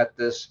sudden, you've got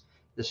this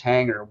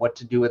hangar, what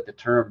to do at the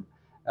term,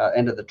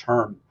 end of the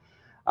term.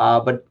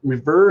 But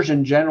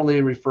reversion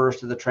generally refers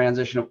to the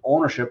transition of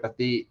ownership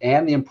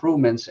and the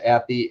improvements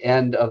at the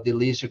end of the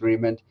lease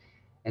agreement.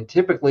 And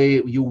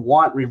typically, you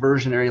want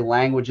reversionary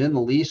language in the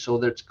lease so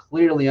that it's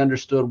clearly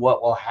understood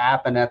what will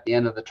happen at the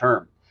end of the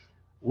term.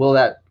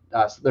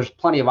 There's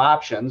plenty of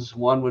options.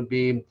 One would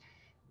be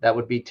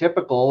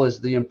typical is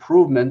the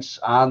improvements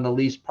on the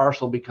lease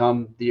parcel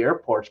become the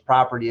airport's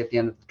property at the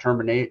end of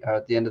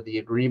at the end of the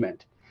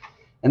agreement.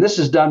 And this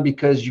is done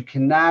because you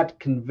cannot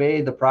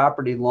convey the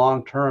property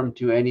long-term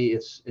to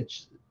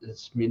it's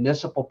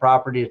municipal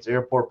property, it's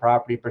airport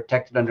property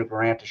protected under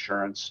grant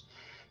assurance.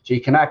 So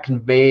you cannot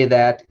convey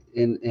that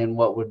in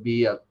what would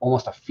be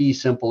almost a fee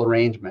simple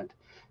arrangement.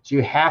 So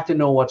you have to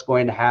know what's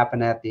going to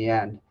happen at the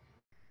end.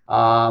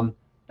 Now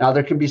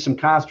there can be some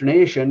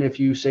consternation if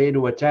you say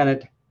to a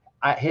tenant,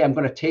 hey, I'm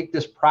going to take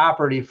this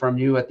property from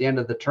you at the end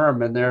of the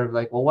term. And they're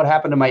like, well, what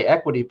happened to my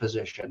equity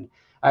position?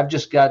 I've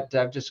just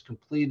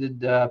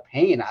completed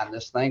paying on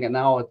this thing and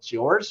now it's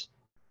yours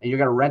and you're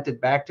going to rent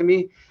it back to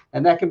me.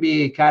 And that can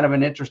be kind of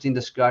an interesting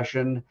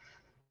discussion.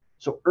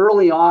 So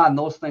early on,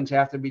 those things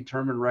have to be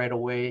determined right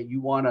away.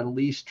 You want a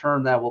lease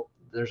term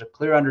there's a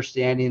clear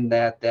understanding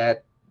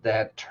that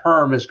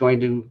term is going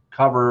to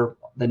cover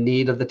the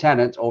need of the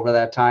tenant over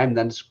that time.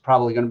 Then it's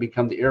probably going to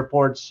become the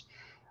airport's.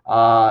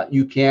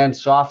 You can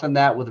soften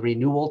that with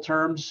renewal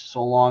terms,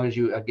 so long as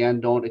you,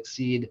 again, don't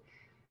exceed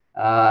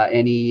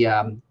any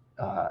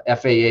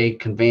FAA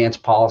conveyance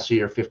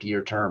policy or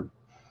 50-year term.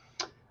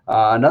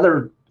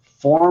 Another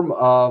form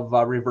of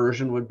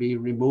reversion would be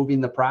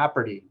removing the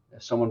property.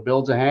 If someone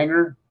builds a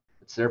hangar,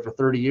 it's there for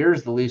 30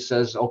 years, the lease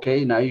says,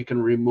 okay, now you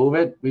can remove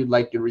it. We'd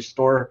like to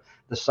restore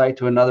the site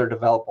to another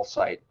developable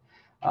site.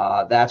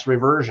 That's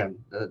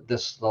reversion.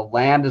 The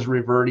land is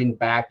reverting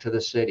back to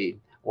the city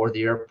or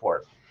the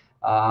airport.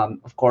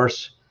 Of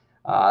course,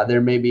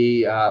 there may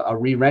be a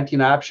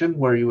re-renting option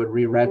where you would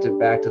re-rent it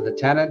back to the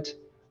tenant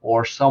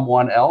or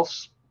someone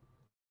else.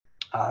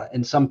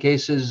 In some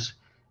cases,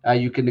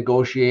 you can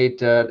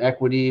negotiate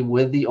equity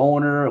with the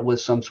owner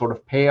with some sort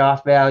of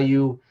payoff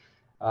value.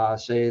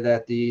 Say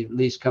that the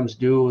lease comes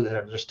due,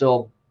 they're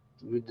still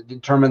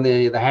determine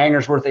the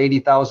hangar's worth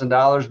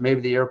 $80,000.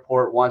 Maybe the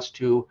airport wants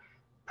to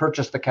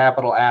purchase the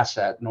capital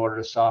asset in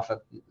order to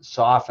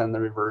soften the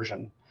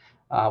reversion.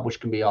 Which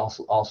can be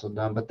also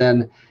done. But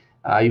then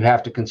you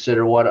have to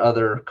consider what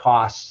other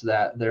costs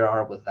that there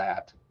are with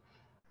that.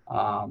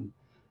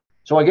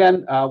 So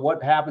again,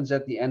 what happens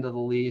at the end of the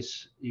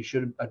lease, you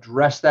should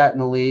address that in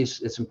the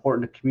lease. It's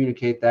important to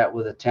communicate that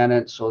with a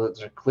tenant so that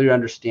there's a clear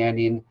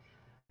understanding.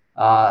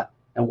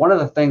 And one of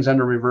the things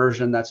under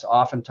reversion that's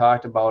often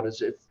talked about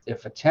is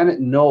if a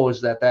tenant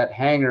knows that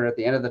hangar at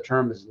the end of the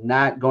term is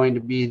not going to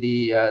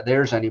be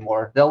theirs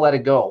anymore, they'll let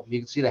it go. You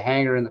can see the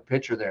hangar in the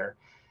picture there.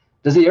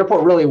 Does the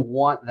airport really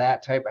want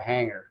that type of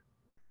hangar?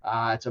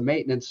 It's a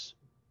maintenance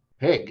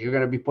pig. You're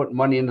going to be putting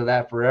money into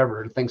that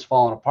forever. Things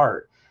falling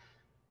apart.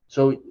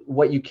 So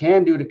what you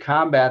can do to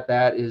combat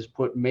that is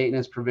put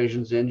maintenance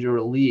provisions in your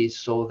lease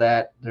so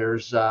that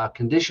there's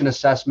condition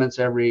assessments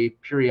every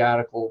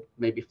periodical,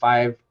 maybe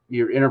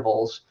 5-year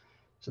intervals,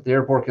 so the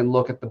airport can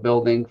look at the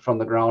building from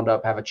the ground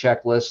up, have a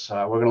checklist.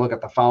 We're going to look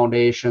at the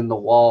foundation, the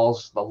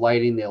walls, the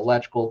lighting, the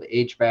electrical,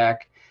 the HVAC.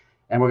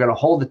 And we're going to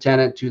hold the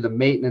tenant to the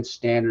maintenance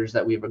standards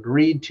that we've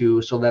agreed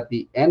to so that at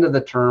the end of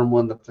the term,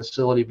 when the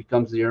facility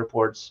becomes the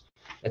airport's,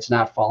 it's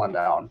not falling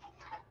down.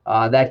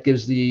 That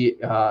gives the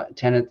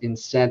tenant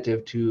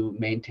incentive to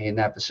maintain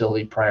that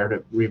facility prior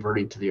to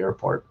reverting to the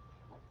airport.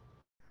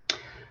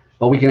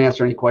 But we can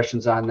answer any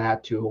questions on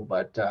that too,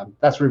 but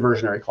that's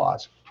reversionary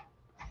clause.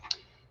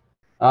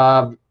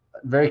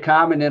 Very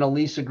common in a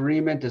lease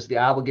agreement is the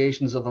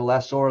obligations of the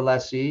lessor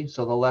lessee.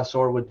 So the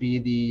lessor would be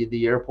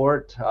the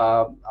airport.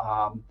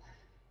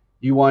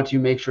 You want to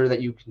make sure that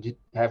you can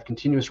have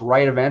continuous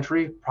right of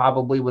entry,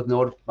 probably with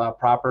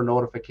proper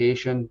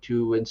notification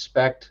to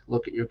inspect,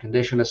 look at your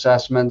condition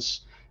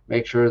assessments,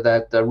 make sure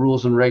that the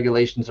rules and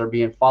regulations are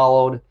being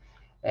followed.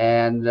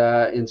 And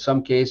in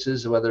some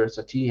cases, whether it's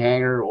a T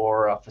hangar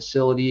or a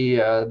facility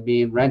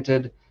being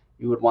rented,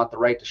 you would want the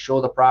right to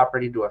show the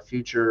property to a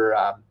future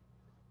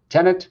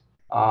tenant.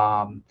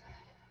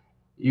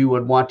 You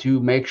would want to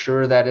make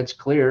sure that it's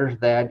clear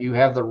that you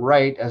have the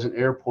right as an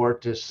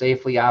airport to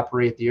safely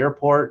operate the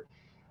airport.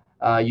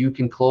 You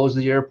can close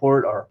the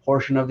airport or a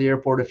portion of the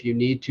airport if you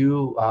need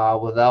to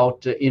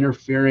without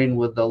interfering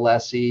with the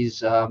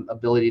lessee's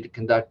ability to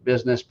conduct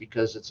business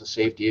because it's a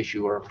safety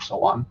issue or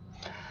so on.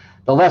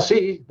 The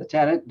lessee, the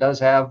tenant, does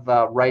have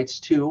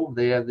rights too.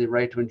 They have the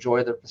right to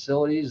enjoy their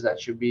facilities.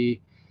 That should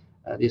be,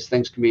 these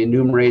things can be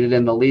enumerated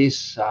in the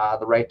lease,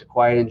 the right to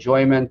quiet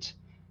enjoyment,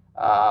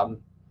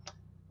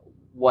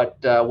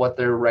 what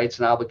their rights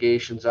and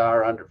obligations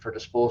are for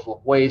disposal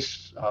of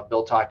waste.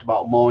 Bill talked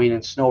about mowing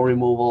and snow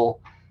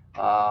removal.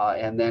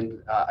 And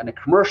then in a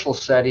commercial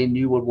setting,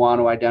 you would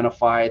want to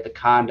identify the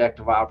conduct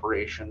of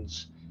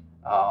operations,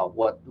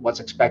 what's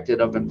expected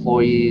of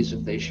employees,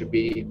 if they should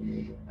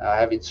be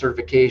having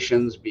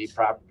certifications, be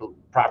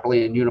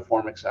properly in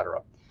uniform,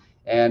 etc.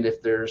 And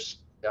if there's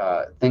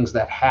things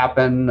that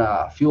happen,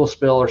 fuel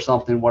spill or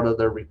something, what are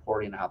their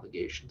reporting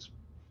obligations?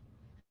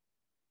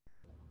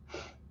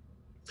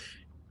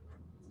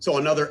 So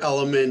another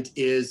element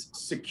is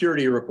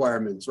security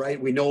requirements,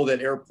 right? We know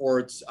that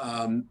airports,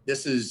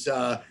 this is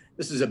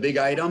a big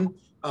item.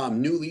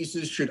 New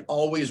leases should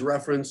always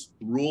reference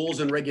rules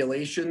and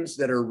regulations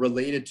that are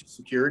related to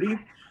security.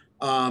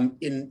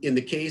 In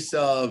the case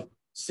of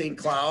St.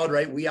 Cloud,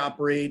 right, we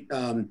operate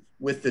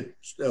with the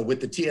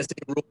TSA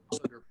rules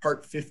under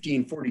Part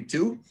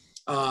 1542,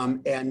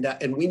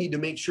 and we need to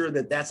make sure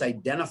that that's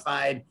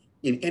identified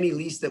in any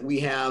lease that we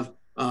have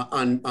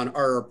on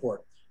our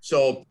airport.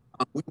 So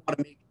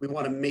We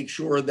want to make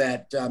sure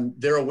that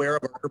they're aware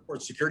of our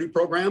airport security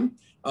program,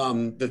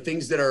 the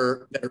things that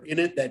are in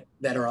it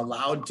that are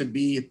allowed to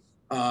be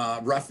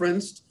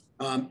referenced,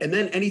 and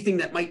then anything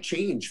that might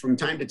change from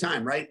time to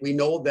time. Right? We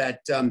know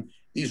that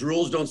these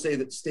rules don't stay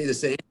the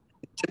same.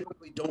 They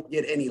typically don't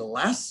get any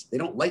less. They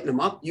don't lighten them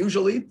up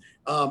usually.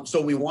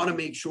 So we want to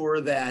make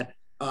sure that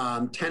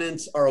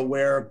tenants are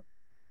aware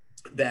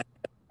that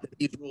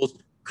these rules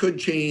could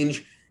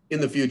change in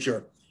the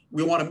future.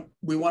 We want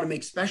to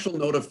make special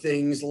note of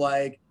things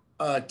like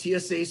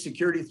TSA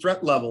security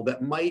threat level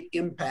that might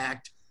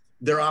impact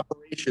their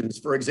operations.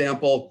 For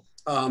example,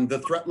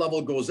 the threat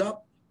level goes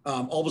up.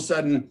 All of a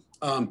sudden,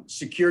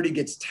 security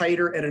gets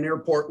tighter at an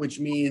airport, which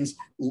means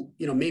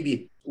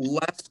maybe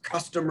less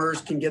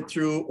customers can get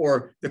through,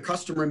 or the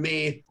customer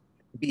may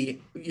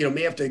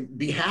have to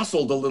be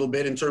hassled a little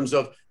bit in terms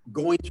of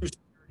going through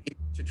security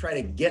to try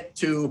to get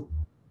to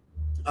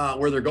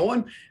where they're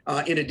going.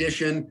 In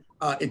addition,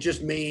 it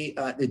just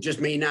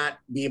may not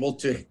be able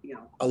to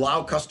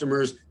allow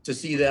customers to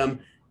see them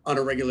on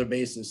a regular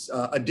basis.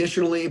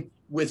 Additionally,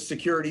 with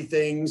security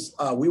things,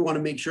 we want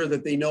to make sure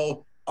that they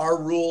know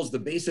our rules, the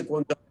basic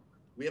ones.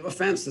 We have a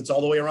fence that's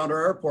all the way around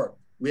our airport.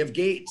 We have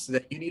gates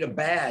that you need a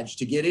badge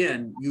to get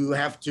in. You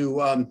have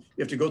to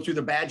go through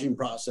the badging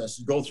process,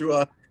 go through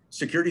a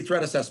security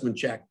threat assessment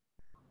check.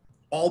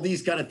 All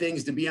these kind of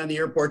things to be on the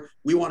airport,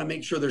 we want to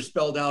make sure they're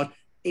spelled out,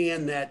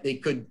 and that they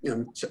could,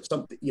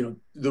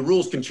 the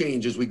rules can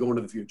change as we go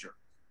into the future.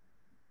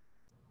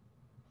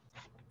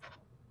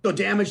 So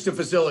damage to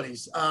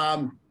facilities.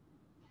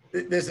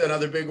 This is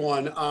another big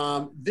one.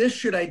 This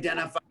should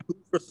identify who's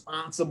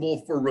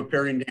responsible for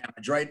repairing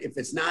damage, right? If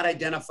it's not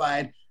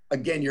identified,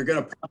 again, you're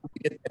going to probably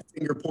get that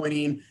finger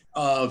pointing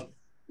of,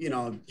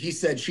 he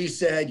said, she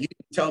said, you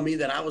didn't tell me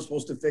that I was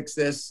supposed to fix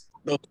this.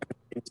 Those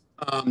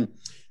kind of things.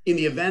 In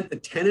the event the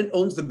tenant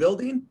owns the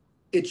building,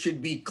 it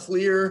should be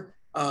clear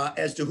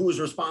as to who is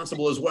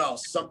responsible as well.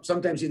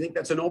 Sometimes you think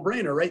that's a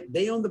no-brainer, right?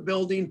 They own the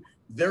building,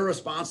 they're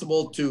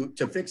responsible to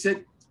fix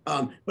it.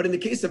 But in the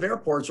case of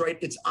airports, right,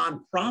 it's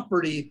on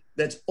property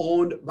that's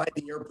owned by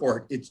the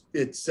airport.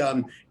 It's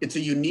a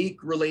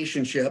unique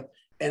relationship,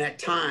 and at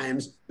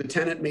times the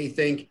tenant may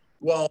think,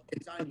 well,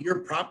 it's on your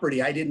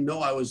property, I didn't know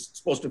I was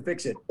supposed to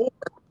fix it. Or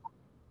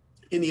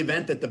in the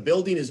event that the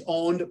building is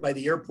owned by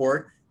the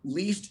airport,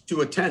 leased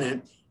to a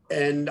tenant,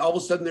 and all of a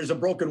sudden there's a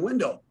broken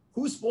window.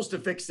 Who's supposed to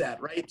fix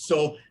that, right?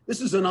 So this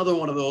is another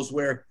one of those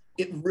where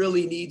it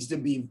really needs to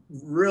be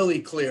really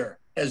clear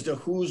as to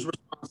who's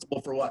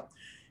responsible for what.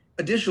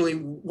 Additionally,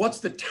 what's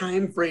the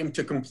time frame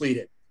to complete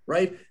it,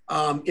 right?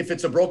 If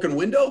it's a broken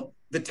window,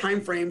 the time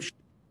frame should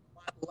be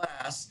a lot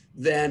less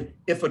than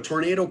if a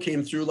tornado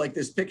came through like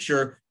this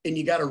picture and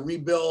you got to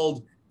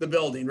rebuild the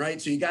building,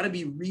 right? So you got to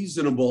be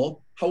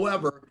reasonable.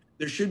 However,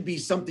 there should be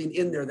something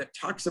in there that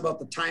talks about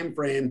the time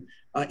frame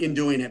in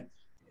doing it.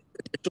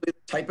 The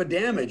type of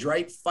damage,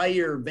 right?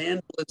 Fire,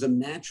 vandalism,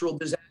 natural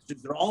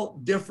disasters, they're all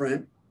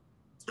different.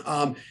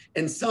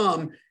 And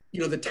some,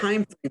 the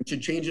time frame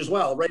should change as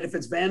well, right? If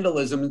it's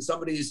vandalism and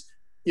somebody's,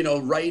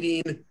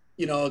 writing,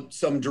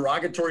 some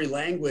derogatory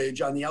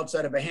language on the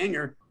outside of a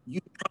hangar, you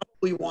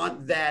probably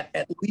want that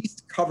at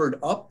least covered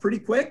up pretty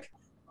quick.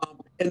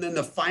 And then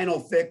the final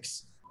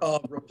fix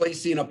of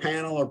replacing a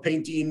panel or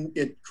painting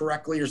it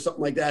correctly or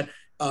something like that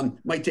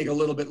might take a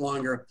little bit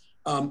longer.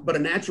 But a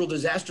natural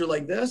disaster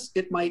like this,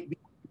 it might be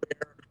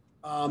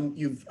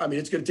where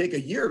it's going to take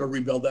a year to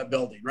rebuild that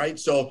building, right?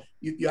 So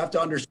you have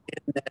to understand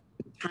that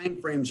the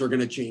timeframes are going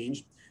to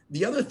change.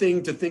 The other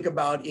thing to think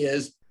about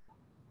is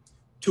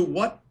to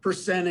what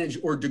percentage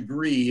or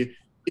degree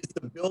is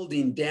the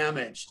building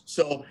damaged?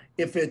 So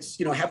if it's,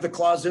 have the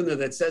clause in there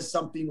that says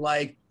something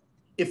like,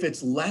 if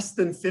it's less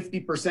than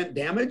 50%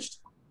 damaged,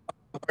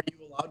 are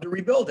you allowed to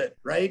rebuild it,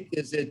 right?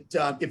 Is it,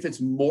 if it's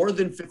more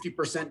than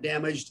 50%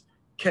 damaged,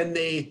 can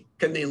they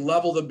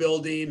level the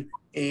building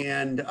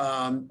and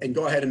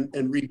go ahead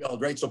and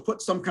rebuild, right? So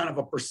put some kind of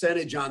a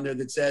percentage on there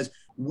that says,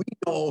 we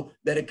know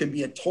that it could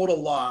be a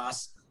total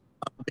loss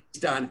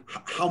based on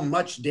how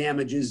much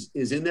damage is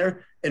in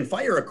there. And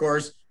fire, of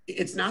course,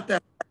 it's not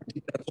that hard to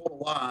get a total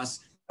loss.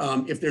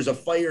 If there's a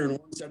fire in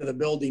one side of the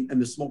building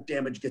and the smoke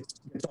damage gets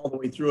all the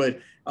way through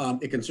it,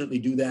 it can certainly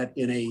do that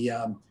in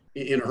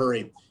a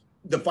hurry.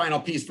 The final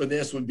piece for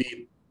this would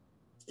be,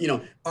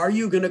 are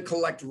you going to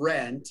collect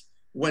rent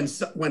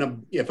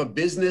if a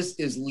business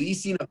is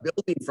leasing a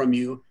building from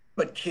you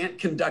but can't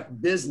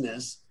conduct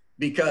business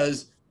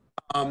because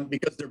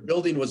their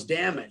building was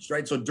damaged,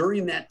 right? So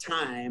during that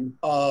time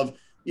of,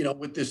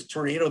 with this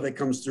tornado that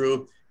comes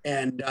through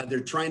and they're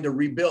trying to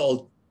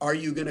rebuild, are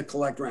you going to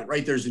collect rent,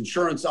 right? There's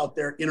insurance out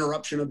there,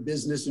 interruption of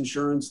business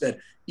insurance that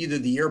either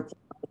the airport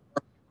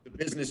or the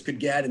business could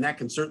get, and that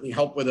can certainly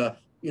help with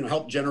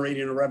help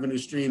generating a revenue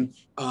stream.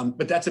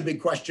 But that's a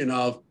big question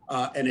of,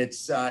 and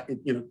it's,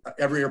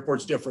 every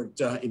airport's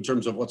different in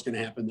terms of what's going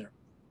to happen there.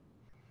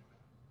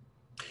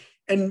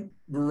 And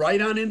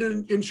right on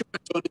into insurance.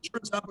 So an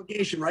insurance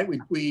obligation, right?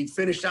 We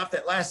finished off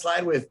that last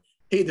slide with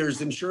hey,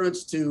 there's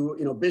insurance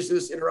to,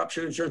 business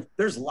interruption insurance.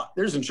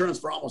 There's insurance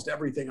for almost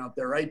everything out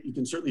there, right? You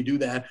can certainly do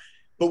that.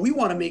 But we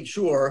want to make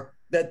sure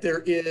that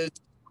there's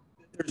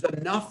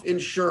enough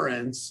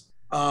insurance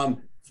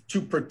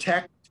to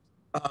protect,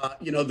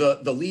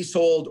 the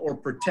leasehold, or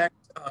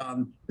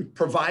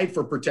provide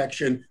for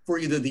protection for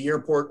either the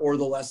airport or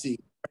the lessee.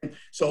 Right?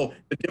 So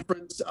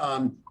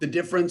the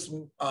difference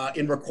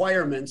in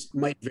requirements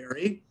might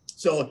vary.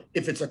 So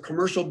if it's a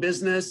commercial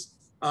business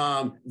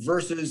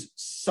versus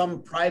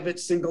some private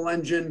single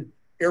engine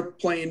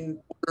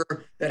airplane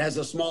owner that has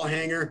a small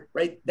hangar,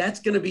 right? That's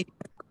going to be,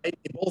 right?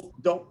 They both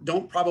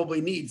don't probably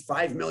need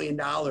 $5 million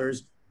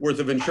worth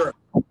of insurance.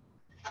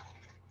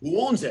 Who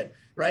owns it,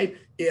 right?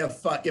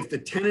 If the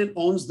tenant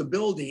owns the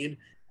building,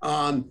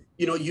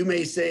 you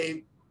may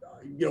say,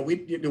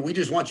 we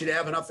just want you to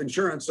have enough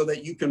insurance so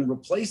that you can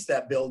replace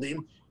that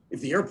building.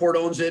 If the airport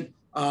owns it,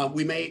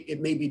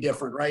 it may be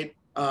different, right?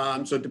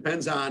 So it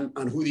depends on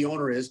who the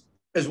owner is,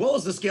 as well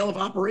as the scale of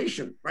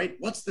operation, right?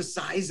 What's the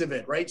size of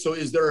it, right? So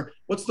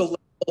what's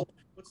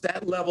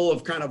that level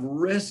of kind of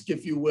risk,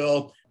 if you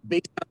will,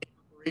 based on the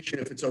operation?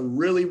 If it's a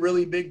really,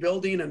 really big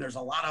building and there's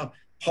a lot of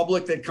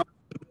public that comes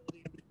to the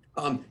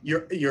building,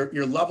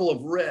 your level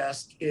of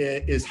risk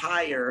is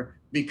higher,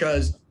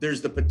 because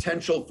there's the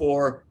potential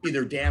for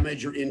either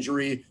damage or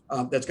injury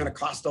that's going to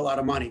cost a lot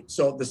of money.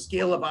 So the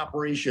scale of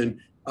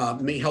operation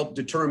may help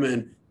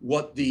determine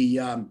what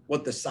the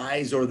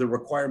size or the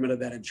requirement of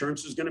that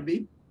insurance is going to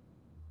be.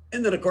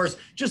 And then, of course,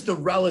 just the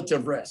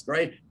relative risk,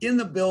 right? In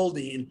the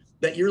building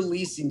that you're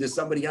leasing to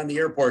somebody on the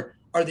airport,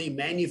 are they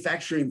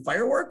manufacturing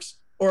fireworks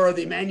or are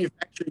they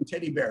manufacturing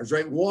teddy bears,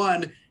 right?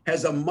 One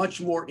has a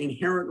much more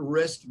inherent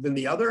risk than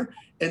the other.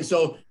 And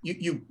so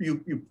you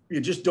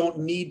just don't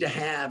need to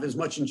have as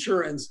much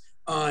insurance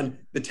on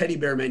the teddy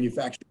bear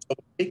manufacturer. So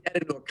take that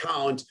into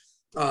account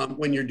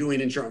when you're doing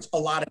insurance. A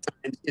lot of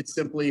times it's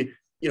simply,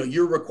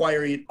 you're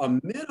requiring a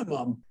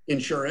minimum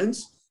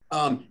insurance,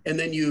 and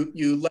then you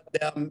let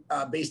them,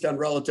 based on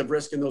relative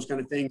risk and those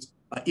kind of things,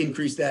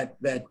 increase that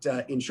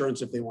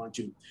insurance if they want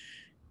to.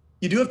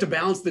 You do have to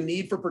balance the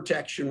need for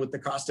protection with the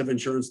cost of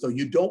insurance, though.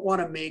 You don't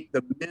want to make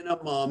the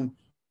minimum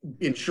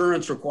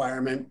insurance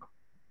requirement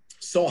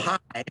so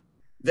high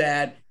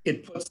that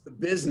it puts the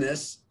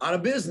business out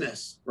of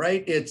business,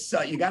 right? It's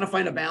you got to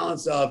find a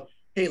balance of,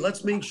 hey,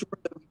 let's make sure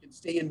that we can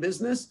stay in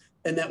business,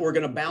 and that we're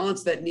going to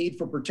balance that need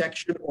for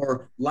protection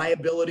or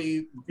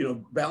liability,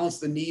 balance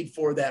the need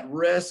for that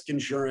risk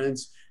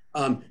insurance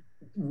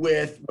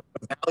with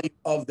the value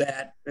of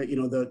that,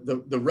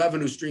 the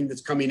revenue stream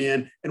that's coming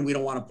in, and we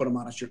don't want to put them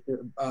on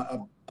a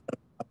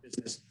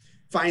business.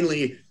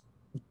 Finally,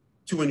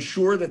 to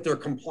ensure that they're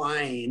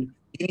complying,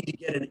 you need to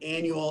get an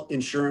annual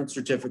insurance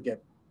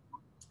certificate,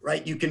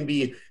 right? You can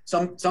be,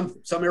 some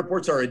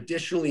airports are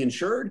additionally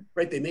insured,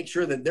 right? They make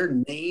sure that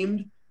they're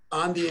named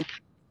on the.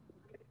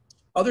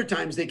 Other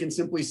times they can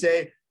simply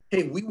say,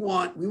 hey, we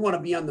want to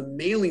be on the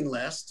mailing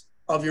list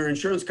of your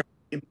insurance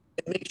company,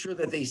 and make sure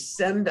that they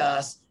send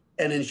us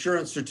an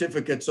insurance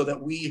certificate so that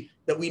we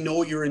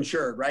know you're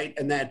insured, right?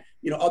 And that,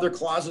 other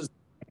clauses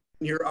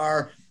here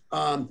are,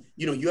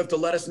 you have to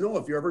let us know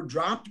if you're ever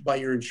dropped by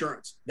your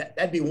insurance.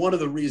 That'd be one of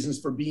the reasons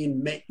for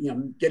being,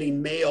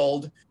 getting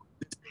mailed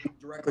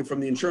directly from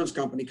the insurance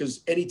company,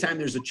 because anytime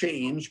there's a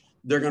change,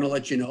 they're going to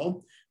let you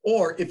know.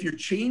 Or if you're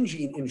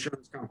changing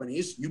insurance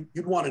companies,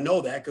 you'd want to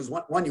know that, because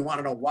one, you want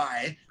to know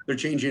why they're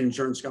changing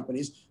insurance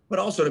companies, but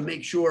also to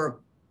make sure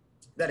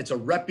that it's a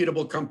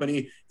reputable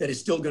company that is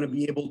still going to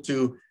be able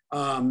to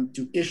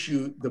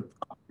issue the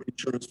proper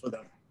insurance for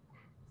them.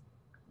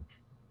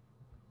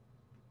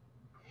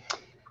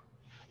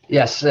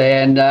 Yes,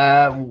 and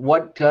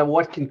what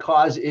can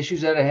cause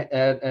issues at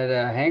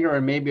a hangar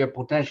and maybe a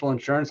potential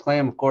insurance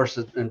claim? Of course,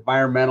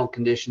 environmental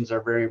conditions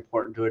are very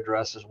important to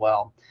address as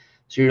well.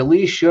 So your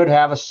lease should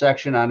have a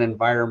section on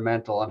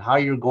environmental and how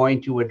you're going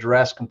to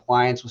address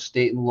compliance with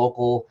state and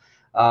local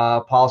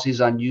policies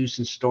on use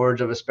and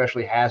storage of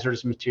especially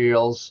hazardous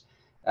materials,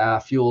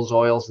 fuels,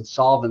 oils, and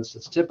solvents.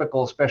 It's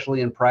typical, especially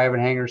in private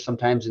hangars,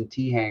 sometimes in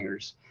T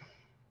hangars.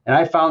 And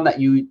I found that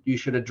you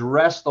should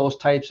address those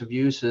types of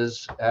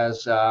uses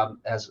as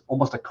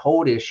almost a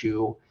code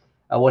issue.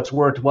 What's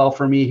worked well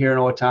for me here in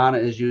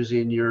Owatonna is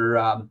using your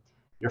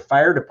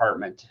fire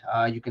department.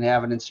 You can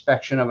have an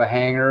inspection of a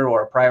hangar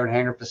or a private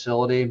hangar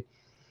facility.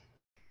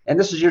 And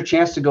this is your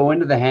chance to go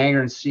into the hangar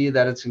and see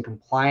that it's in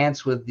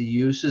compliance with the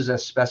uses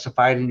as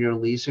specified in your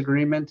lease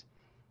agreement.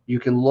 You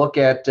can look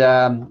at,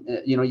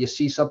 you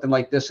see something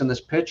like this in this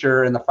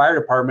picture, and the fire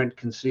department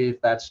can see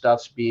if that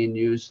stuff's being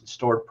used and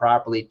stored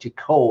properly to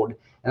code.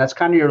 And that's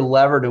kind of your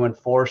lever to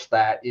enforce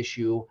that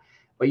issue.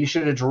 But you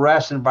should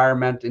address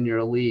environment in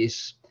your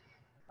lease.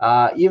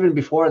 Even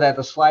before that,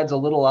 the slide's a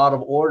little out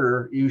of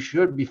order. You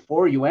should,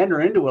 before you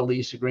enter into a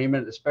lease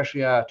agreement,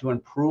 especially to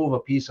improve a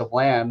piece of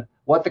land,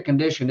 what the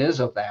condition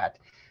is of that,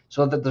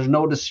 so that there's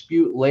no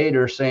dispute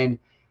later saying,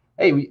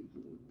 hey,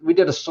 we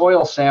did a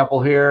soil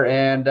sample here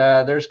and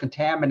there's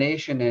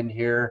contamination in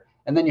here.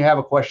 And then you have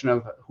a question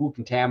of who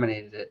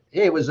contaminated it.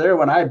 Hey, it was there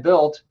when I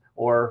built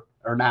or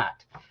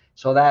not.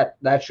 So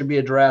that should be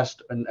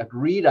addressed and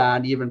agreed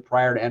on even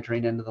prior to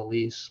entering into the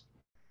lease.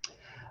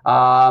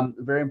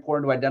 Very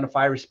important to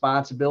identify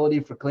responsibility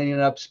for cleaning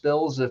up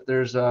spills. If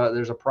there's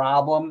a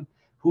problem,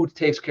 who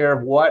takes care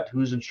of what,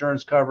 whose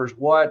insurance covers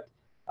what.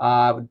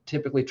 Would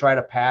typically try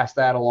to pass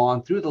that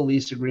along through the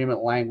lease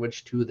agreement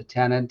language to the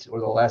tenant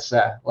or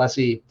the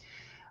lessee.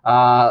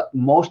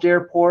 Most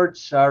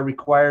airports are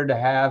required to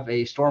have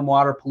a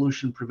stormwater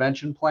pollution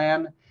prevention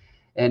plan.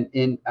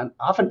 And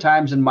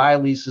oftentimes in my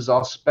leases,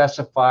 I'll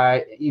specify,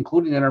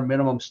 including in our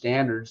minimum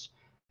standards,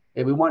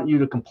 if we want you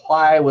to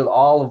comply with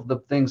all of the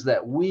things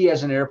that we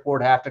as an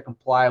airport have to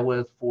comply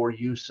with for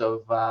use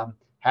of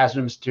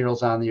hazardous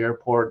materials on the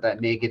airport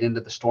that may get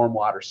into the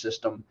stormwater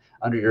system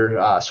under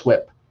your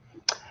SWIP.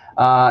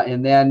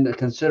 And then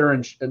consider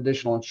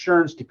additional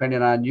insurance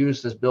depending on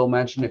use. As Bill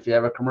mentioned, if you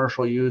have a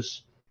commercial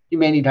use, you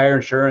may need higher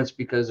insurance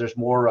because there's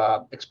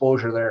more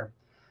exposure there.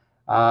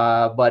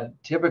 But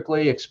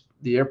typically,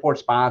 the airport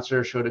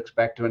sponsor should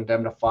expect to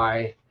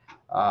indemnify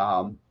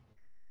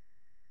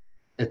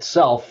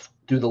itself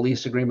through the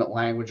lease agreement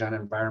language on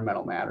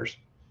environmental matters.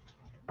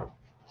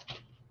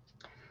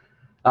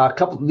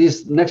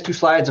 These next two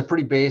slides are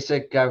pretty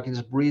basic. We can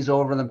just breeze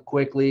over them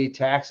quickly.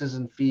 Taxes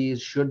and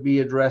fees should be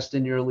addressed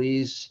in your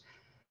lease.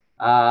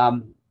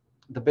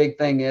 The big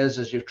thing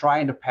is you're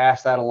trying to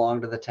pass that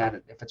along to the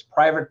tenant. If it's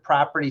private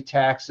property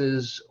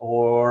taxes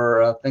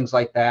or things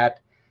like that,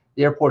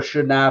 the airport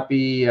should not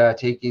be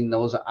taking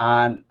those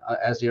on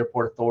as the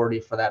airport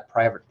authority for that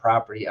private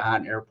property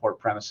on airport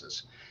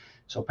premises.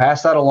 So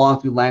pass that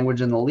along through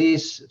language in the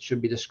lease. It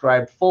should be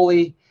described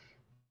fully.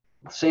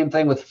 Same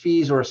thing with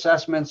fees or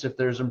assessments. If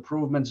there's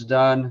improvements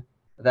done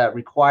that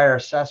require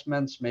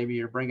assessments, maybe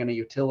you're bringing a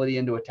utility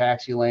into a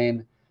taxi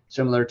lane,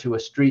 similar to a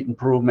street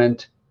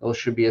improvement, those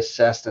should be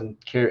assessed and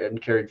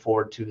carried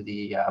forward to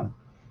the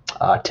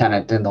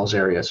tenant in those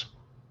areas.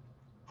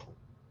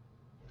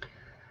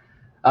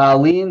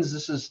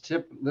 Liens,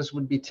 this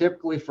would be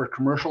typically for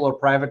commercial or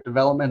private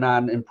development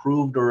on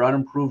improved or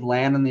unimproved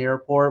land in the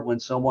airport. When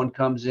someone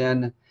comes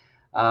in,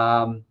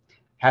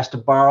 has to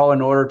borrow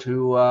in order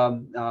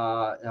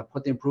to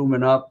put the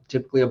improvement up.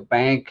 Typically a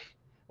bank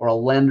or a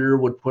lender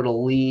would put a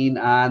lien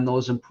on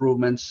those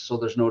improvements so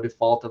there's no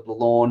default of the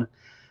loan.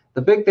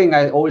 The big thing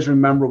I always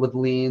remember with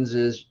liens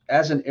is,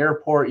 as an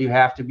airport, you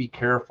have to be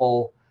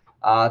careful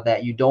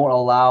that you don't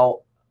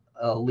allow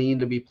a lien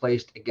to be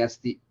placed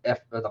against the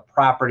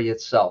property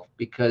itself,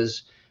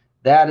 because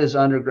that is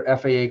under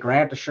FAA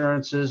grant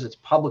assurances. It's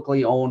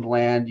publicly owned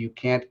land. You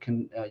can't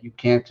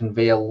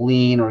convey a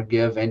lien or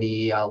give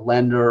any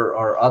lender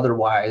or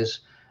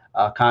otherwise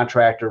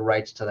contractor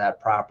rights to that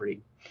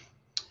property.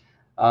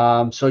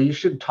 So you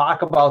should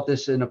talk about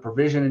this in a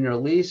provision in your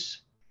lease.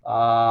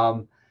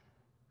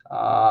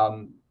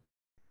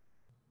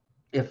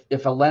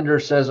 If a lender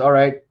says, all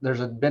right,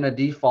 there's been a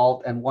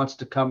default and wants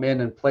to come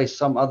in and place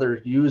some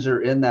other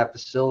user in that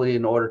facility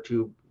in order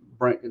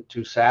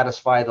to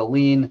satisfy the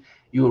lien,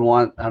 you would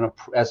want,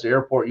 as the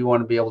airport, you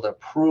want to be able to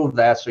prove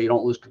that so you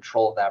don't lose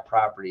control of that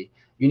property.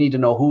 You need to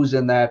know who's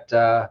in that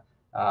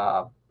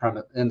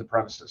in the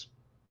premises.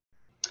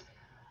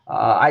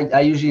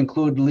 I usually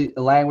include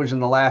language in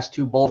the last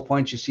two bullet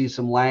points. You see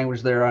some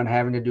language there on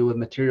having to do with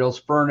materials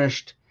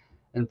furnished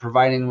and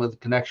providing with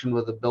connection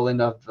with the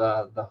building of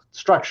the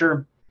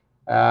structure,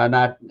 and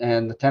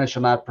the tenant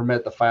shall not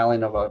permit the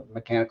filing of a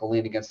mechanical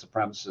lien against the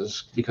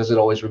premises because it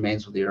always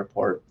remains with the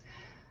airport.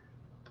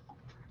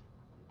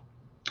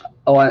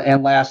 Oh,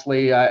 and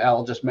lastly,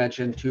 I'll just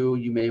mention too,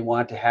 you may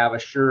want to have a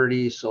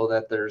surety so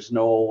that there's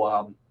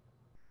no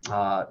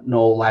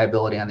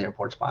liability on the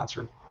airport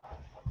sponsor.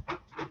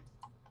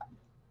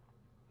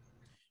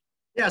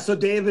 Yeah, so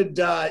David,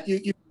 you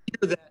hear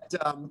that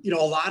a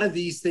lot of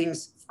these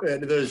things,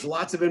 there's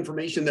lots of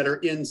information that are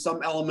in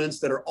some elements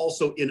that are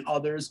also in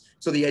others.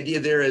 So the idea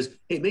there is,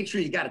 hey, make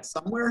sure you got it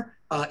somewhere.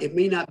 It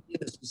may not be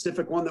the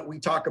specific one that we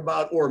talk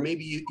about, or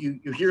maybe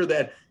you hear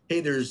that, hey,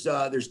 there's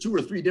 2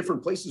 or 3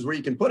 different places where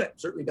you can put it.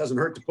 Certainly doesn't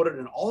hurt to put it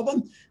in all of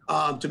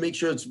them to make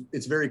sure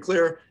it's very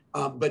clear.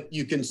 But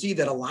you can see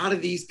that a lot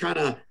of these kind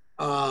of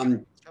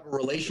have a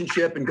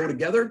relationship and go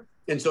together.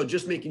 And so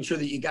just making sure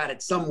that you got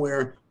it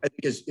somewhere, I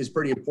think is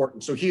pretty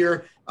important. So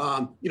here,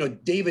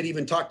 David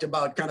even talked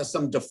about kind of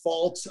some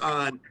defaults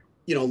on,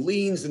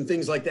 liens and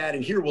things like that.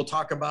 And here we'll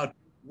talk about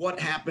what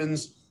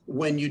happens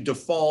when you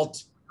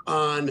default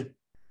on,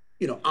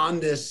 on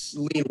this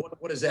lien.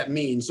 What does that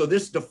mean? So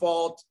this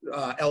default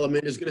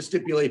element is going to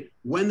stipulate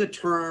when the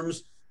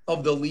terms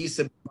of the lease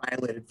have been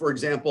violated. For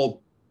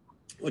example,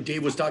 what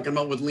Dave was talking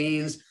about with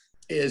liens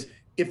is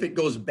if it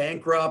goes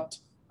bankrupt,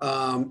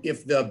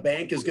 if the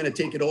bank is going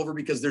to take it over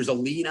because there's a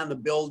lien on the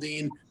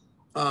building,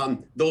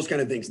 those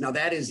kind of things. Now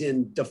that is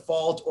in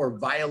default or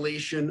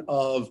violation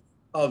of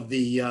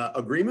the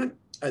agreement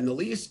and the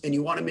lease, and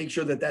you want to make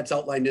sure that that's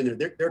outlined in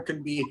there. There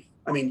can be,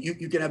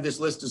 you can have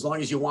this list as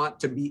long as you want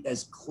to be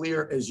as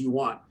clear as you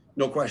want,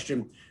 no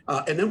question.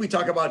 And then we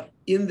talk about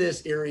in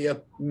this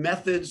area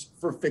methods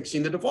for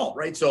fixing the default,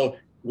 right? So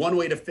one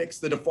way to fix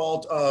the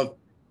default of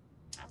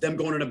them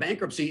going into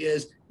bankruptcy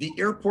is the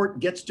airport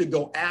gets to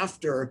go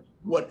after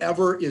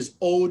whatever is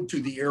owed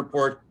to the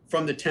airport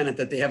from the tenant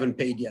that they haven't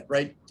paid yet,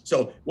 right?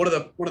 So one of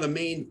the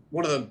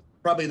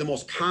probably the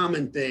most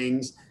common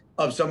things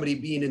of somebody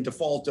being in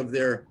default of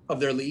their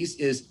lease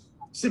is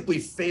simply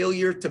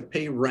failure to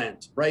pay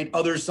rent, right?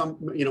 Others,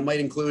 might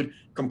include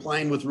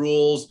complying with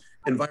rules,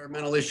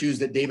 environmental issues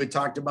that David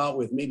talked about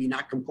with maybe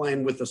not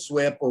complying with the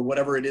SWIP or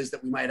whatever it is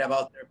that we might have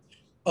out there,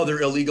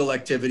 other illegal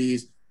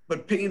activities, but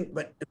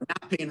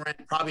not paying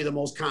rent, probably the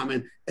most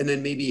common, and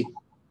then maybe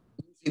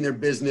losing their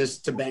business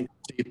to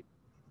bankruptcy.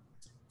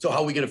 So how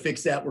are we going to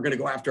fix that? We're going to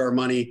go after our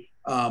money,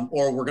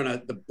 or we're going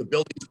to, the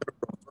building's going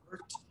to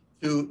revert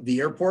to the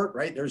airport,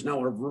 right? There's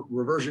now a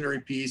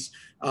reversionary piece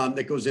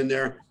that goes in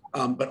there,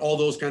 but all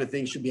those kind of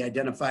things should be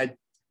identified.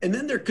 And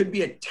then there could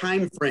be a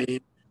time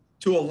frame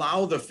to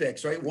allow the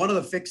fix, right? One of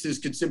the fixes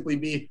could simply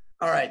be,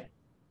 all right,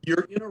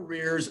 you're in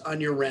arrears on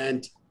your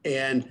rent,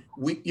 and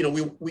we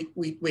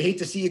hate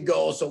to see you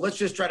go, so let's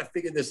just try to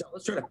figure this out.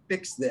 Let's try to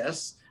fix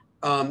this,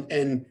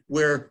 and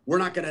we're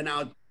not going to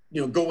now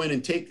go in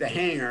and take the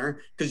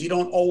hanger because you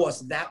don't owe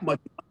us that much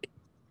money,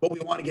 but we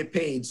want to get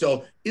paid.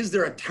 So is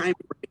there a time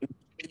frame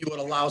that you would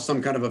allow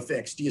some kind of a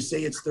fix? Do you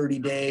say it's 30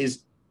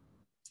 days?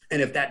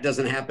 And if that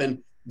doesn't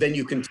happen, then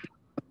you continue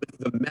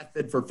with the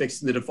method for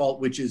fixing the default,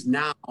 which is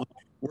now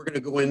we're going to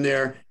go in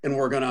there and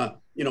we're going to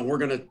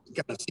kind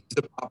of seize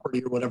the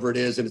property or whatever it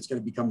is, and it's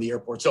going to become the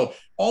airport. So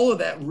all of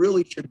that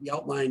really should be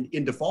outlined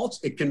in defaults.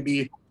 It can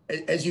be,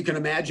 as you can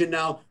imagine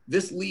now,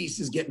 this lease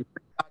is getting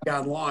pretty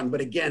doggone long,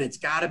 but again, it's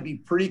got to be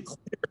pretty clear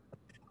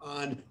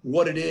on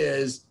what it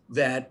is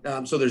that,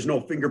 so there's no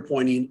finger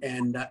pointing,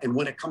 and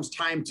when it comes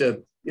time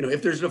to,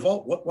 if there's a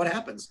default, what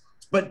happens?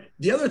 But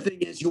the other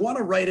thing is you want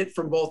to write it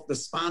from both the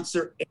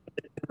sponsor and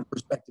the tenant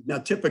perspective. Now,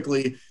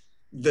 typically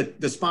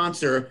the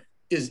sponsor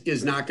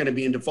is not going to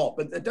be in default,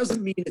 but that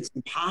doesn't mean it's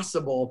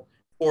impossible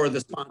for the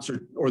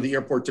sponsor or the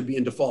airport to be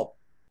in default.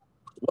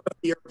 What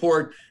if the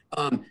airport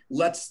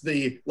lets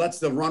the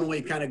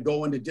runway kind of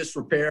go into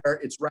disrepair?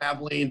 It's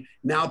raveling.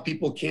 Now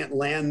people can't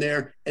land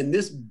there, and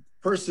this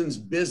person's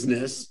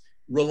business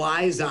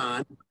relies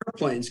on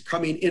airplanes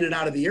coming in and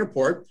out of the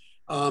airport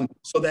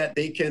so that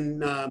they can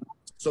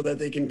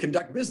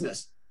conduct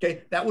business.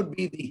 Okay, that would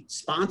be the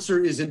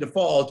sponsor is in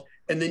default,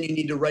 and then you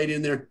need to write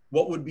in there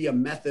what would be a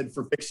method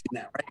for fixing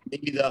that, right?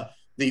 Maybe the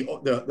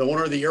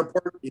owner of the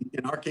airport,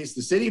 in our case,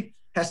 the city,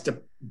 has to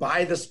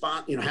buy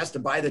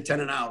the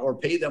tenant out or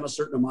pay them a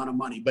certain amount of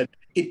money. But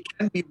it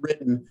can be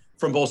written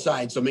from both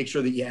sides, so make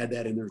sure that you add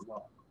that in there as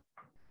well.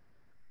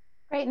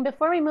 Great. And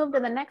before we move to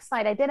the next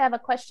slide, I did have a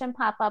question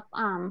pop up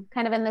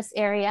kind of in this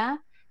area.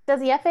 Does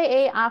the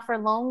FAA offer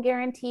loan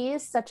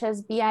guarantees such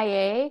as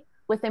BIA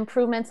with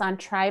improvements on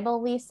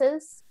tribal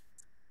leases?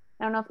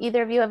 I don't know if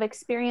either of you have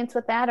experience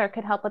with that or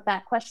could help with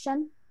that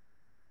question.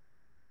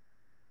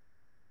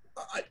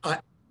 I'm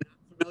not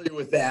familiar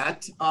with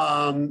that.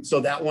 So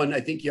that one, I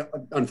think,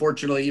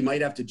 unfortunately, you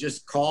might have to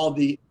just call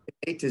the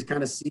FAA to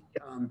kind of see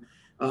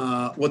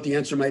what the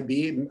answer might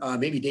be.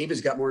 Maybe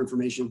David's got more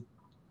information.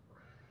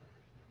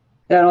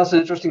 Yeah, no, that's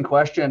an interesting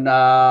question.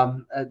 I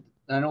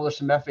know there's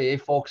some FAA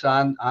folks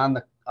on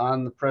the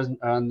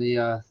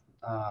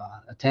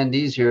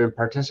attendees here and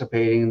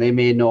participating. They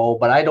may know,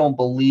 but I don't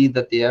believe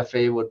that the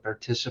FAA would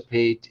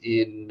participate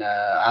in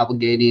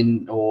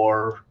obligating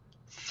or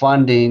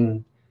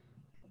funding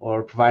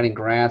or providing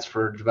grants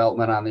for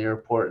development on the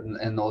airport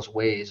in those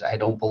ways. I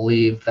don't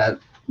believe that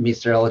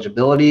meets their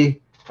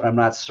eligibility, but I'm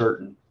not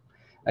certain.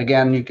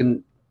 Again, you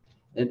can,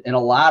 in a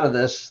lot of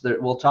this,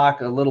 we'll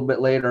talk a little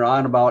bit later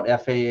on about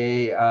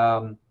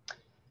FAA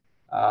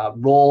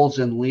roles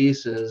and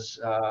leases,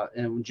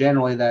 and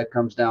generally that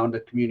comes down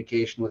to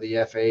communication with the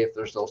FAA if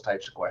there's those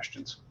types of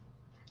questions.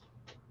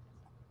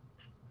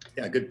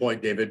 Yeah, good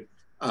point, David.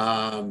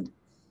 The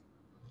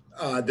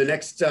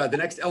next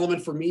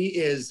element for me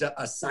is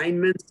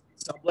assignment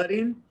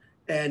subletting,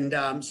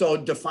 and so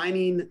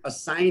defining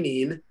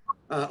assigning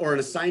or an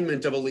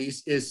assignment of a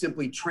lease is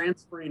simply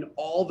transferring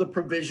all the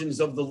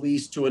provisions of the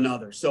lease to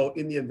another. So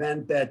in the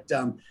event that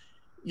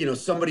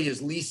somebody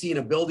is leasing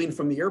a building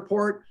from the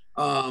airport,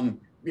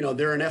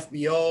 they're an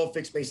FBO,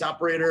 fixed base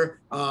operator,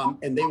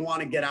 and they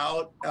want to get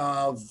out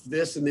of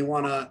this and they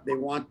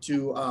want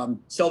to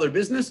sell their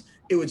business.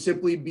 It would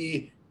simply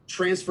be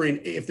transferring,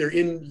 if they're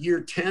in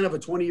year 10 of a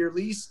 20-year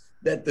lease,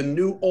 that the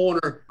new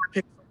owner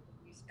picks up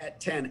the lease at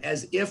 10,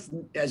 as if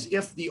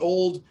the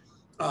old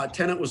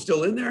tenant was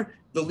still in there.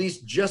 The lease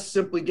just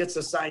simply gets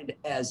assigned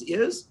as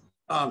is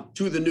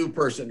to the new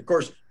person. Of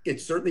course,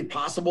 it's certainly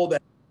possible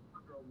that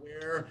you're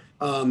aware,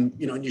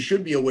 and you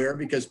should be aware,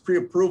 because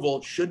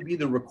pre-approval should be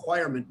the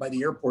requirement by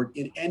the airport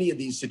in any of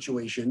these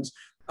situations.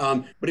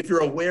 But if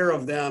you're aware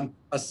of them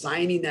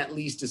assigning that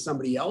lease to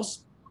somebody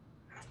else,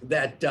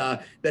 that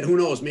who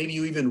knows, maybe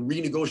you even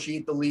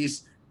renegotiate the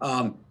lease,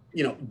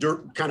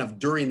 kind of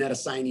during that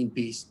assigning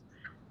piece.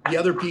 The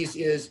other piece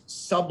is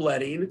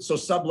subletting. So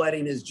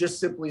subletting is just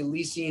simply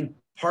leasing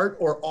part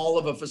or all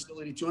of a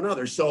facility to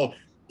another. So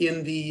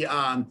in the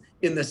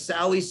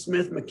Sally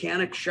Smith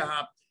mechanic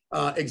shop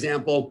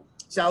example,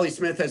 Sally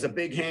Smith has a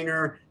big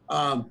hangar.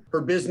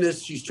 Her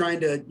business, she's trying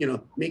to,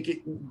 make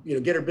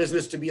it, get her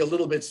business to be a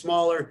little bit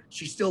smaller.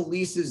 She still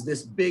leases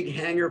this big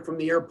hangar from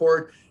the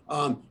airport,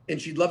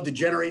 and she'd love to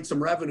generate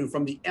some revenue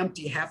from the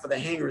empty half of the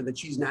hangar that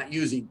she's not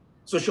using.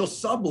 So she'll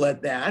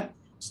sublet that,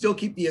 still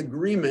keep the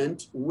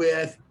agreement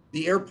with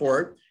the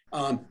airport,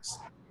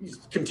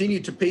 continue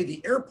to pay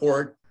the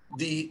airport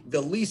the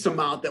lease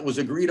amount that was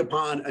agreed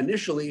upon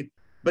initially,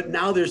 but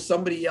now there's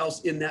somebody else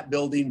in that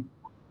building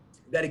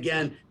that,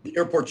 again, the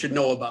airport should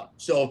know about.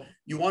 So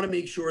you want to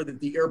make sure that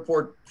the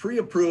airport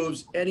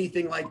pre-approves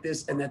anything like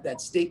this, and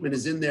that statement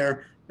is in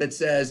there that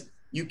says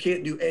you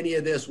can't do any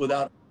of this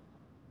without,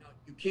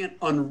 you can't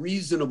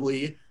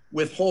unreasonably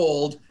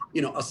withhold,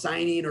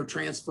 assigning or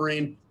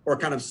transferring or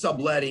kind of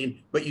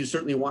subletting, but you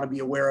certainly want to be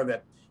aware of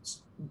it.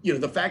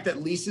 The fact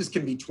that leases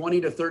can be 20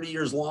 to 30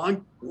 years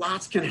long,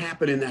 lots can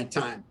happen in that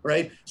time,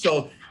 right?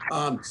 So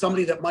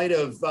somebody that might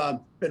have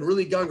been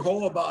really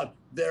gung-ho about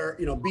their,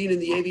 being in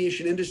the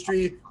aviation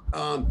industry,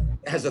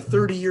 has a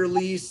 30-year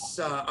lease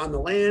on the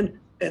land,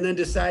 and then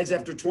decides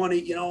after 20,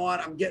 you know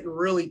what, I'm getting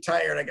really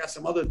tired. I got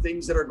some other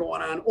things that are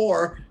going on,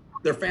 or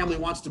their family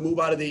wants to move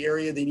out of the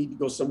area. They need to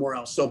go somewhere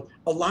else. So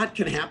a lot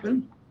can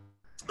happen.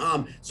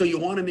 So you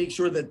want to make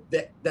sure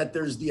that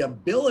there's the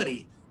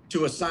ability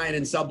to assign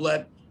and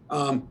sublet.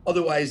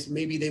 Otherwise,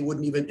 maybe they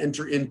wouldn't even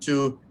enter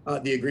into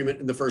the agreement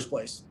in the first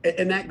place.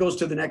 And that goes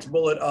to the next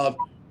bullet of,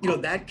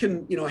 that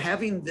can,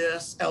 having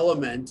this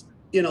element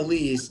in a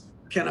lease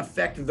can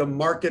affect the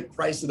market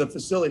price of the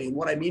facility. And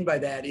what I mean by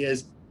that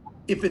is,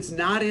 if it's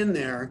not in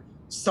there,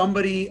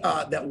 somebody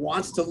that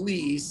wants to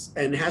lease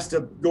and has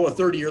to go a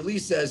 30-year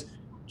lease says,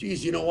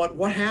 geez, you know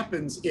what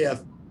happens if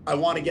I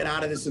want to get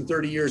out of this in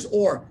 30 years,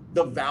 or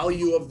the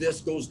value of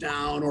this goes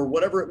down, or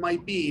whatever it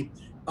might be.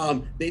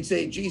 They'd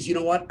say, geez, you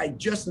know what? I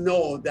just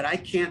know that I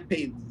can't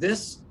pay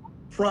this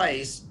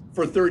price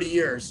for 30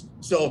 years.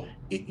 So,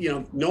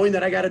 knowing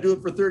that I got to do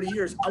it for 30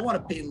 years, I want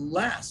to pay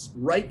less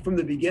right from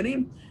the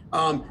beginning,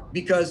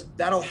 because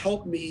that'll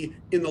help me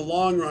in the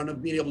long run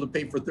of being able to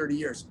pay for 30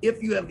 years.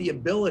 If you have the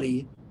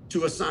ability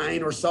to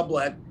assign or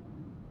sublet,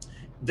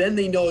 then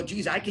they know,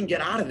 geez, I can get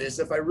out of this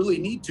if I really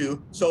need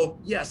to. So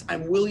yes,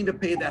 I'm willing to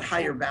pay that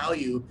higher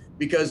value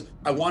because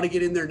I want to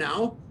get in there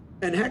now.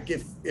 And heck,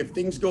 if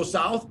things go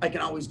south, I can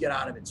always get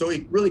out of it. So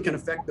it really can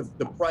affect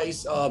the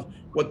price of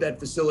what that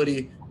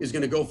facility is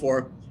going to go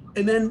for.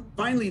 And then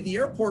finally, the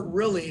airport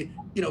really,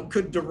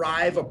 could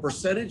derive a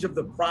percentage of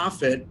the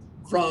profit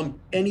from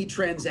any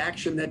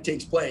transaction that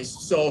takes place.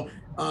 So,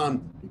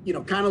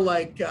 kind of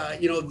like,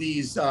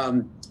 these,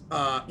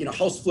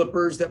 house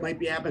flippers that might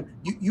be happening.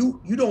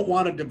 You don't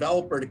want a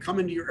developer to come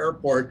into your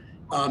airport,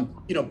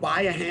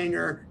 buy a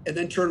hangar and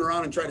then turn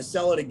around and try to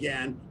sell it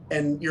again.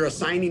 And you're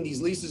assigning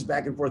these leases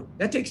back and forth.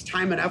 That takes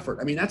time and effort.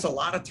 I mean, that's a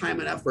lot of time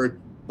and effort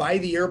by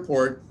the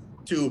airport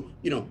to,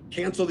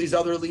 cancel these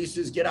other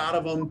leases, get out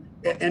of them,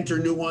 enter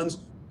new ones.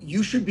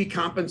 You should be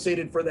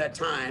compensated for that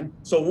time.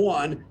 So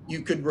one,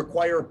 you could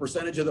require a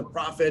percentage of the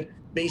profit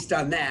based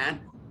on that.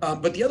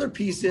 But the other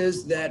piece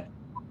is that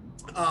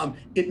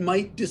it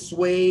might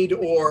dissuade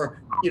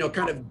or,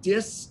 kind of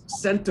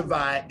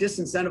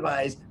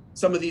disincentivize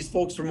some of these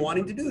folks from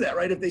wanting to do that,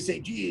 right? If they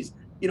say, geez,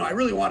 I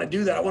really want to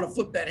do that. I want to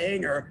flip that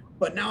hangar,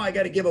 but now I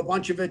got to give a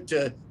bunch of it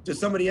to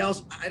somebody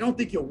else. I don't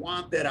think you'll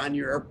want that on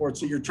your airport.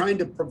 So you're trying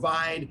to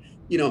provide,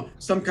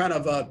 some kind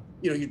of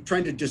you're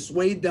trying to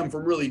dissuade them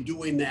from really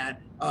doing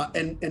that.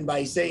 And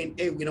by saying,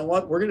 hey, you know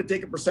what, we're going to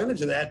take a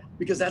percentage of that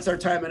because that's our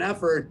time and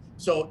effort.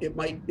 So it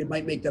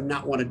might make them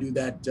not want to do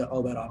that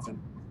all that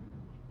often.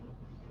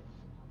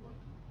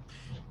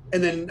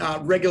 And then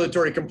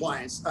regulatory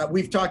compliance.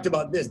 We've talked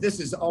about this.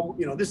 This is all,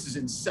 this is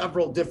in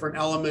several different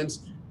elements.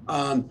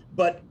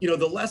 But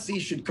the lessee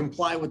should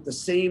comply with the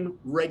same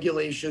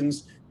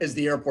regulations as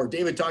the airport.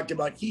 David talked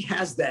about, he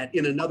has that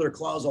in another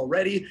clause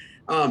already,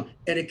 and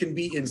it can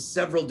be in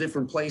several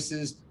different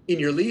places in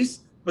your lease.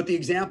 But the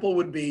example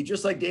would be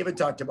just like David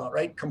talked about,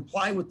 right?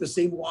 Comply with the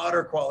same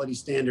water quality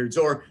standards,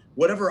 or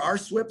whatever our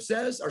SWIP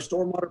says, our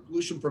stormwater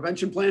pollution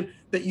prevention plan,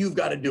 that you've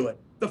got to do it.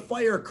 The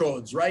fire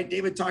codes, right?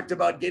 David talked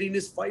about getting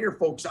his fire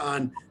folks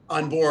on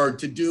board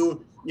to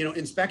do,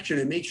 inspection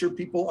and make sure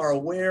people are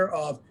aware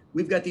of,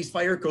 we've got these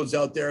fire codes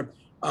out there.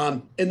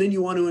 And then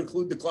you want to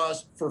include the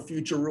clause for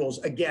future rules.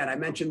 Again, I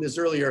mentioned this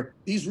earlier,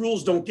 these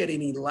rules don't get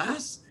any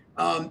less.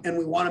 And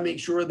we want to make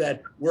sure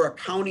that we're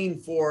accounting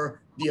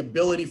for the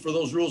ability for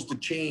those rules to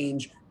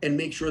change and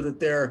make sure that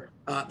they're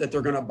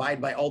going to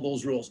abide by all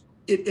those rules.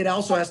 It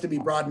also has to be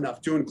broad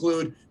enough to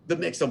include the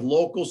mix of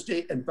local,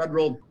 state, and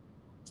federal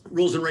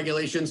rules and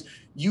regulations.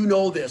 You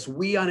know this,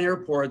 we on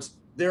airports,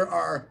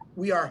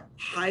 we are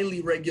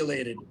highly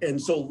regulated.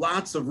 And so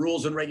lots of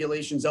rules and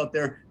regulations out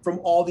there from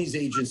all these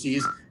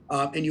agencies.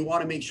 And you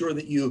want to make sure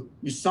that you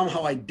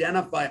somehow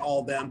identify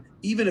all of them,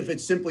 even if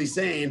it's simply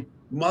saying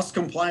must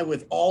comply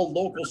with all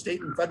local,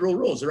 state, and federal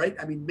rules, right?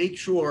 I mean, make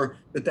sure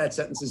that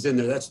sentence is in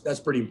there. That's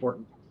pretty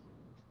important.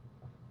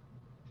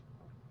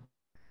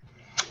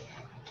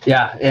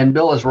 Yeah, and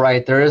Bill is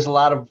right. There is a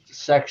lot of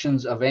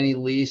sections of any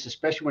lease,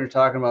 especially when you're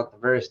talking about the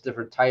various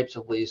different types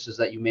of leases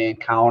that you may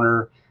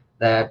encounter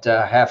that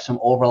have some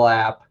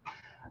overlap.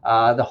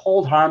 The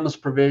hold harmless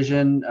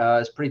provision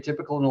is pretty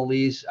typical in a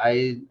lease.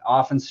 I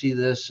often see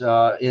this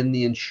in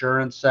the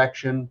insurance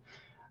section.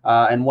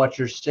 And what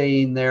you're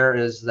saying there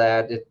is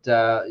that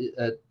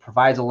it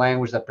provides a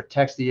language that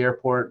protects the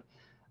airport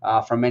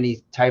from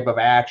any type of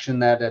action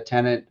that a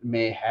tenant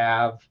may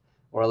have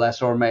or a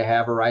lessor may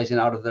have arising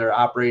out of their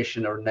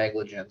operation or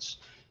negligence.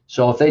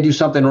 So if they do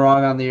something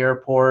wrong on the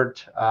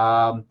airport,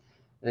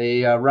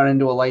 they run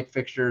into a light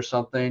fixture or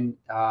something,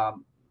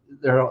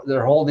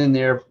 they're holding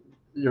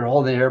you're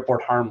holding the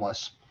airport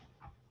harmless.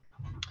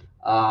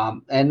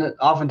 And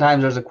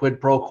oftentimes there's a quid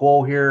pro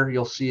quo here.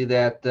 You'll see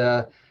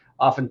that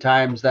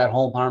oftentimes that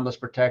hold harmless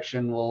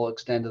protection will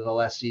extend to the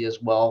lessee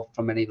as well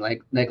from any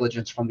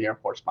negligence from the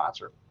airport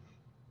sponsor.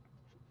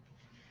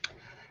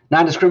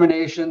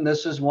 Non-discrimination,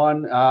 this is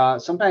one.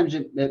 Sometimes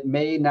it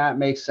may not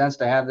make sense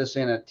to have this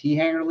in a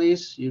T-hanger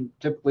lease. You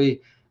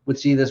typically would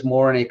see this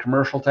more in a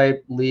commercial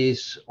type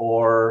lease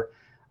or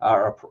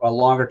a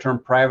longer term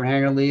private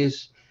hangar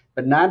lease.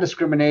 But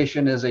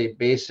non-discrimination is a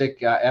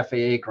basic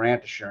FAA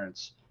grant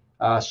assurance.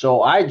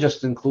 So I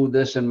just include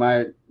this in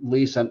my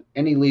lease. On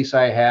any lease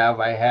I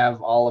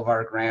have all of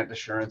our grant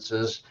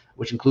assurances,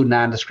 which include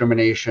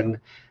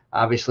non-discrimination.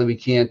 Obviously, we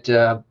can't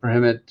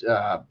prohibit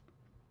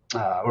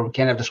or we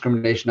can't have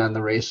discrimination on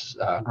the race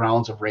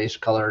grounds of race,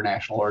 color, or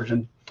national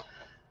origin.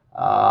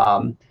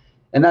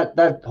 And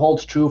that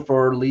holds true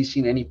for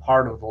leasing any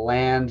part of the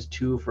land,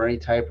 too, for any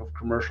type of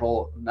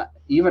commercial,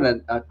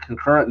 even a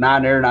concurrent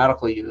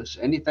non-aeronautical use.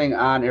 Anything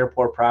on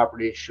airport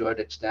property should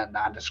extend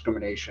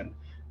non-discrimination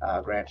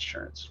grant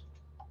assurance.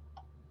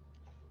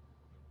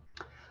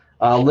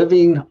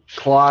 Living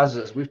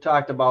clauses. We've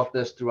talked about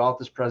this throughout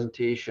this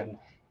presentation,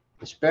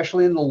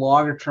 especially in the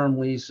longer term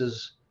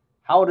leases.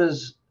 How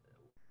does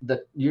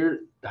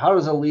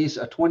a lease,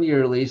 a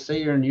 20-year lease,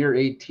 say you're in year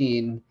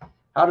 18,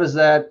 how does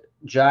that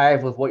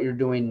jive with what you're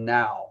doing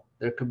now?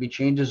 There could be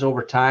changes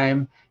over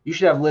time. You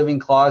should have living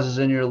clauses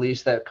in your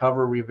lease that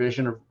cover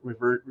revision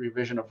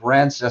of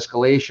rents,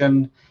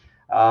 escalation,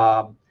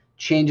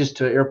 changes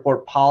to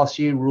airport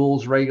policy,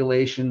 rules,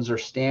 regulations, or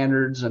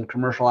standards and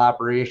commercial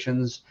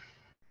operations.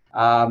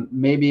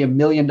 Maybe $1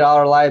 million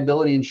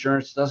liability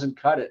insurance doesn't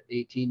cut it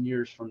 18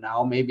 years from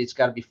now. Maybe it's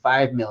got to be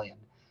 $5 million.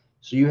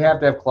 So you have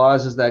to have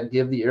clauses that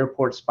give the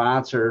airport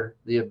sponsor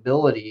the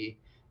ability.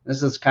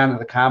 This is kind of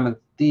the common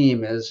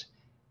theme, is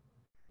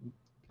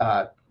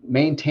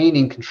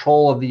maintaining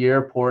control of the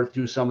airport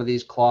through some of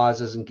these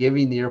clauses and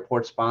giving the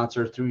airport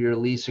sponsor through your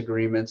lease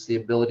agreements the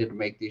ability to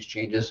make these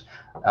changes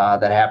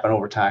that happen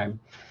over time.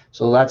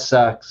 So that's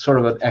sort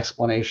of an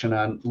explanation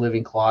on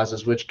living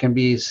clauses, which can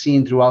be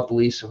seen throughout the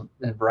lease in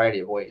a variety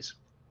of ways.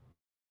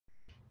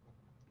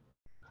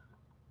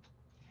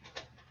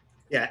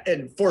 Yeah,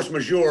 and force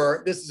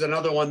majeure, this is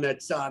another one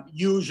that's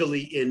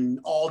usually in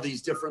all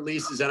these different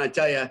leases. And I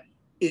tell you,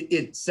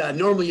 it's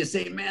normally you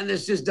say, man,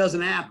 this just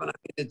doesn't happen. I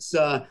mean, it's,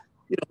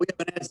 we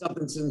haven't had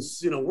something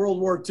since,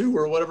 World War II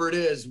or whatever it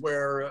is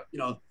where,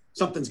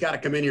 something's got to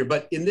come in here.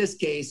 But in this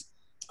case,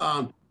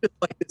 just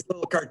like this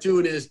little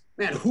cartoon is,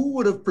 man, who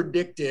would have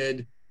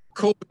predicted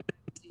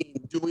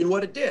COVID-19 doing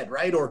what it did,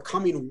 right? Or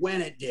coming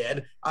when it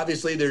did.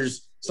 Obviously,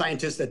 there's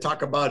scientists that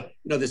talk about,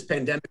 this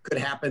pandemic could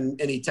happen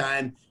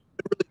anytime.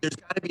 Really, there's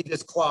got to be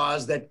this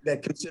clause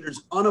that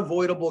considers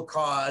unavoidable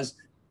cause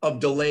of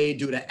delay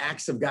due to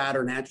acts of God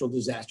or natural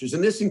disasters.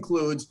 And this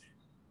includes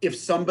if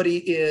somebody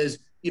is,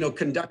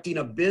 conducting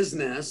a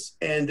business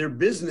and their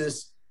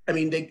business, I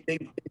mean, they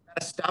got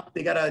to stop,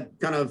 they got to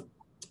kind of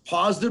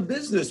pause their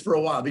business for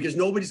a while because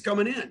nobody's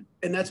coming in.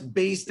 And that's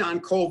based on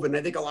COVID. And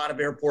I think a lot of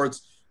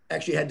airports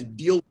actually had to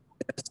deal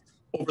with this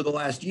over the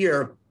last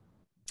year,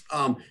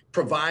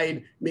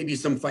 provide maybe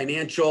some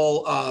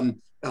financial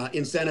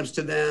incentives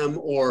to them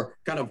or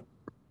kind of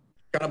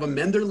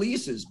amend their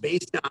leases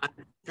based on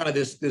kind of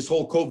this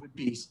whole COVID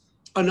piece.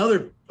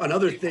 Another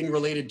thing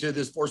related to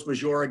this force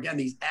majeure, again,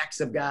 these acts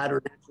of God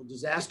or natural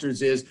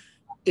disasters, is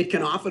it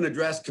can often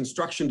address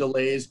construction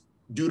delays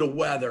due to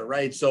weather,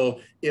 right?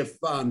 So if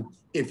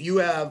you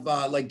have,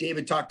 like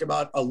David talked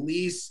about, a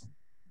lease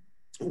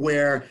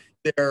where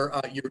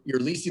you're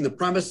leasing the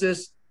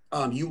premises,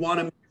 you want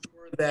to make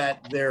sure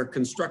that they're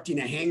constructing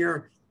a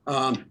hangar,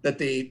 that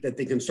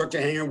they construct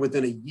a hangar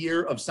within a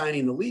year of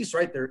signing the lease,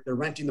 right? They're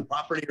renting the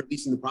property or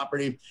leasing the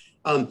property,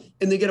 and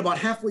they get about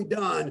halfway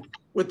done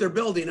with their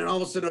building, and all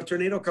of a sudden a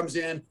tornado comes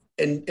in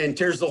and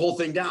tears the whole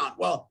thing down.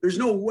 Well, there's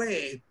no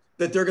way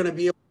that they're going to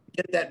be able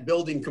to get that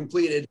building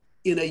completed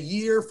in a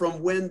year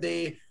from when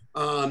they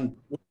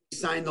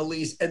signed the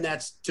lease, and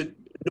that's to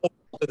no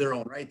fault of their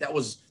own, right? That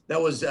was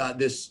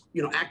this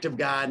act of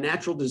God,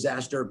 natural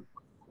disaster,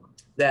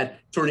 that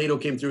tornado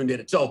came through and did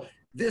it. So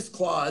this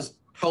clause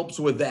helps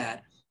with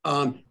that.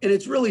 And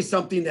it's really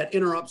something that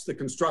interrupts the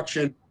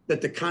construction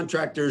that the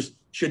contractors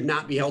should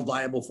not be held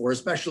liable for,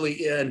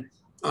 especially in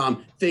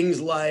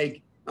things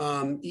like,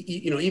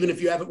 even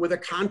if you have it with a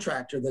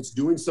contractor that's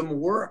doing some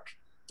work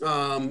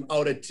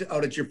out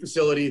at your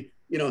facility,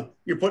 you know,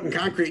 you're putting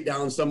concrete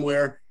down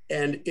somewhere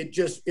and it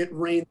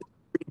rains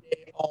every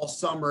day all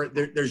summer.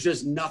 There's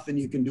just nothing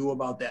you can do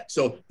about that.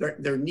 So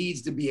there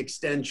needs to be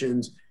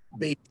extensions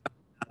based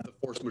on the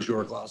force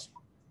majeure clause.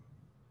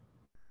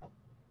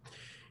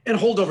 And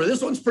holdover,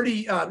 this one's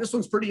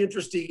pretty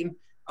interesting.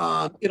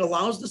 It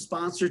allows the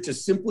sponsor to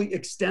simply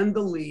extend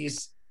the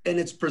lease and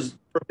its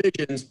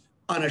provisions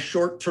on a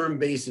short-term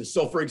basis.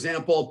 So for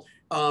example,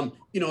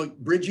 you know,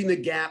 bridging the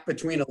gap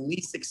between a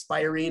lease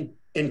expiring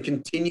and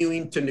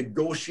continuing to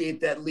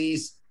negotiate that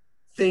lease.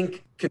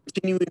 Think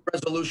continuing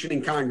resolution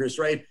in Congress,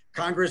 right?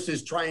 Congress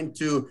is trying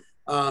to, you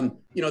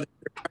know,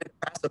 they're trying to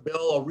pass a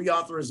bill, a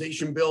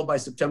reauthorization bill by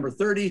September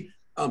 30.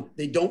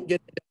 They don't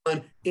get it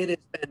done. It has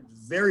been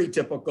very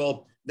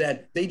typical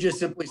that they just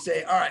simply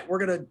say, all right,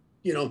 we're going to,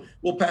 you know,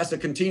 we'll pass a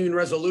continuing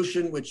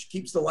resolution, which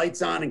keeps the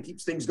lights on and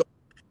keeps things going.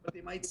 But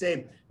they might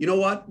say, you know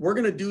what, we're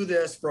going to do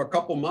this for a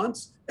couple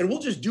months and we'll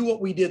just do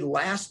what we did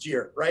last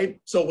year, right?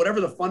 So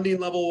whatever the funding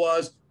level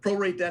was,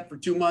 prorate that for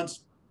 2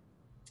 months.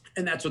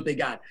 And that's what they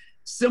got.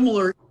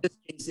 Similar in this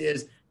case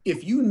is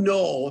if you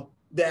know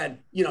that,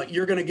 you know,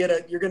 you're going to get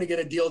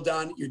a deal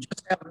done, you're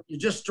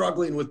just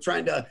struggling with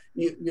trying to,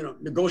 you know,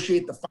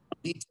 negotiate the final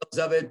details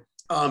of it.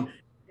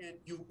 And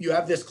you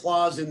have this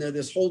clause in there,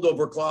 this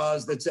holdover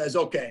clause that says,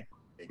 okay,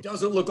 it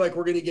doesn't look like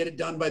we're going to get it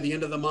done by the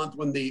end of the month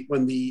when the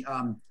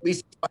lease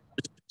expires.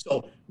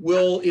 So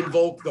we'll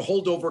invoke the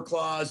holdover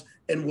clause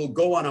and we'll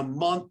go on a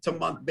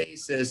month-to-month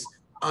basis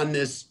on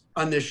this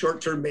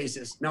short-term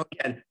basis. Now,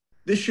 again,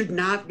 this should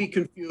not be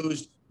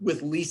confused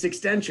with lease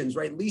extensions,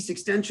 right? Lease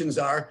extensions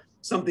are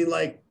something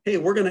like, hey,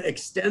 we're going to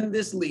extend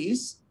this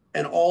lease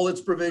and all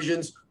its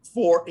provisions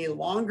for a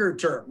longer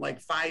term,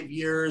 like 5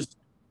 years,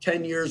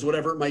 10 years,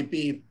 whatever it might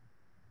be.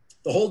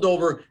 The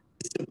holdover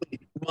is simply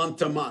month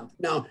to month.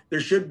 Now, there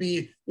should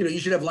be, you know, you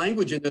should have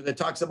language in there that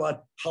talks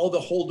about how the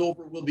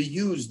holdover will be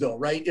used though,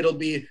 right? It'll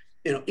be,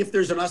 you know, if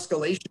there's an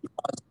escalation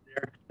clause in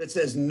there that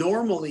says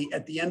normally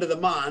at the end of the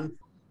month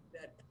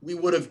that we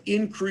would have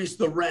increased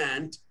the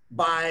rent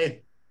by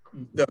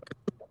the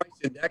price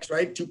index,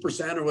 right?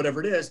 2% or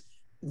whatever it is,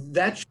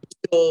 that should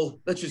still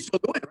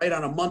go in, right?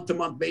 On a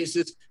month-to-month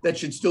basis, that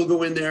should still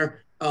go in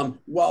there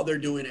while they're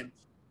doing it.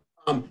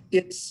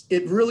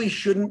 It really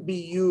shouldn't be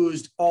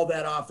used all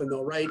that often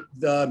though, right?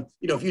 You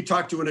know, if you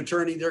talk to an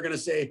attorney, they're going to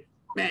say,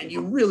 man,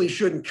 you really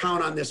shouldn't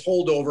count on this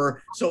holdover.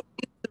 So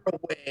is there a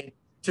way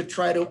to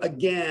try to,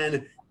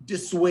 again,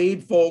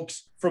 dissuade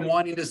folks from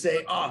wanting to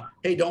say, oh,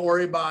 hey, don't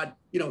worry about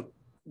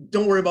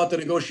the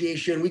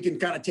negotiation. We can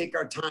kind of take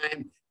our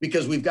time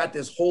because we've got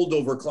this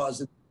holdover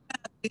clause.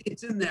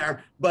 It's in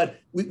there, but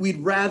we'd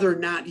rather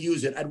not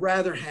use it. I'd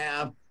rather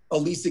have a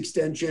lease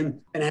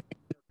extension and have it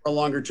for a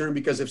longer term,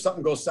 because if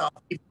something goes south,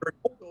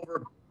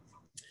 holdover,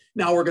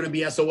 now we're going to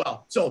be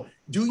SOL. So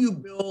do you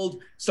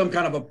build some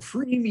kind of a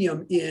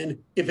premium in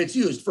if it's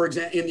used? For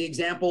example, in the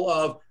example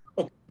of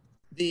okay,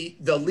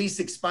 the lease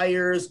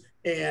expires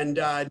and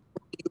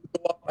you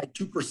go up by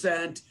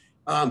 2%,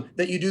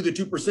 that you do the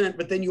 2%,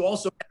 but then you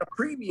also have a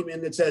premium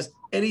in that says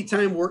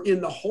anytime we're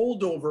in the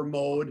holdover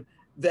mode,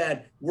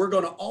 that we're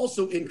going to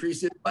also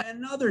increase it by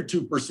another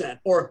 2%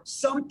 or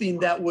something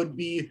that would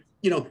be,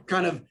 you know,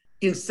 kind of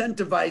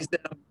incentivize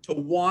them to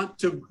want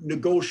to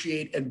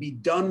negotiate and be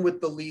done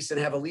with the lease and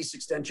have a lease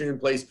extension in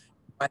place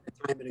by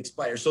the time it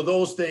expires. So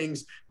those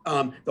things,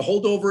 the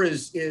holdover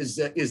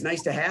is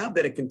nice to have,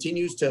 that it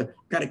continues to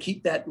kind of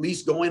keep that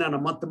lease going on a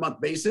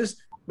month-to-month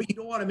basis, but you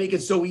don't want to make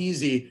it so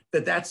easy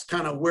that that's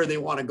kind of where they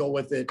want to go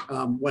with it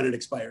when it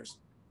expires.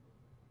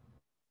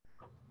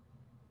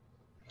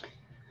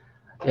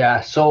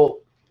 Yeah, so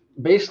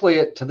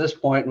basically to this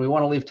point, we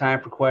want to leave time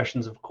for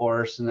questions, of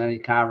course, and any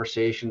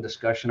conversation,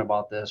 discussion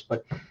about this,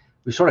 but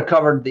we sort of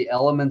covered the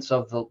elements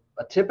of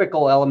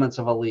typical elements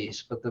of a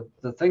lease. But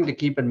the thing to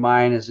keep in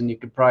mind is, and you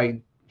could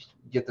probably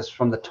get this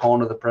from the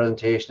tone of the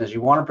presentation, is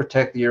you want to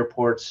protect the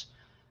airport's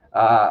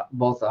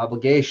both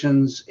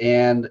obligations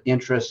and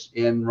interests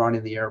in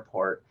running the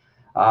airport.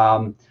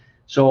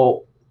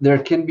 So there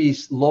can be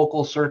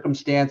local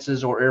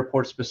circumstances or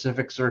airport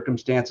specific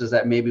circumstances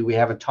that maybe we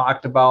haven't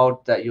talked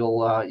about that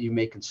you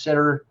may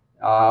consider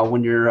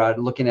when you're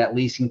looking at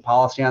leasing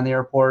policy on the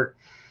airport.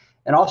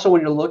 And also when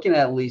you're looking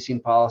at leasing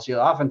policy,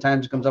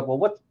 oftentimes it comes up, well,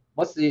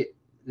 what's the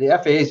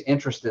FAA's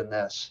interest in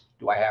this?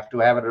 Do I have to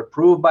have it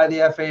approved by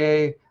the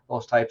FAA?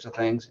 Those types of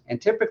things.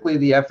 And typically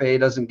the FAA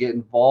doesn't get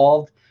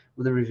involved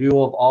with the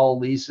review of all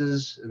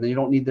leases, and you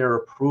don't need their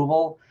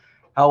approval.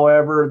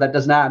 However, that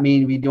does not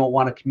mean we don't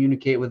want to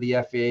communicate with the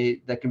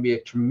FAA. That can be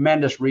a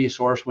tremendous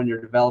resource when you're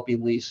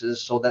developing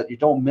leases so that you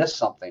don't miss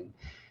something.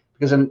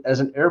 Because as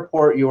an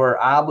airport, you are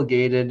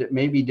obligated,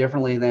 maybe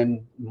differently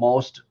than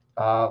most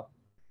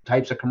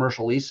types of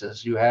commercial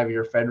leases. You have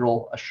your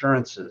federal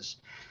assurances.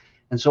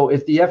 And so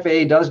if the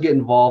FAA does get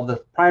involved,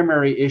 the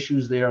primary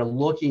issues they are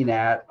looking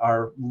at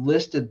are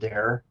listed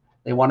there.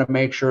 They want to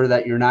make sure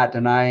that you're not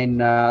denying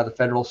the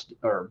federal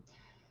or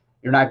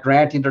you're not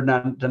granting or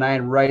not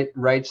denying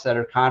rights that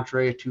are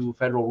contrary to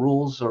federal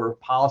rules or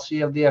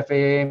policy of the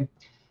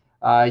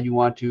FAA. You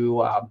want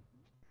to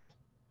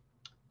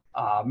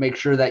make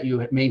sure that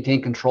you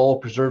maintain control,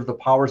 preserve the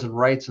powers and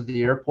rights of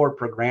the airport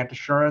per grant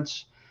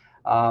assurance.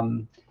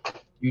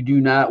 You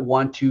do not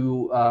want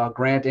to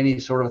grant any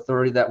sort of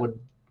authority that would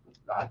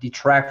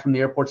detract from the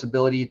airport's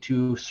ability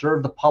to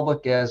serve the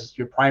public, as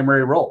your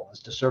primary role is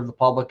to serve the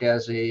public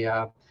as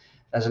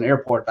an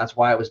airport. That's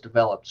why it was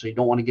developed. So you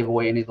don't want to give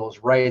away any of those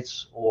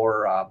rights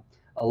or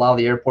allow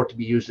the airport to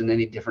be used in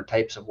any different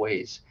types of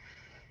ways.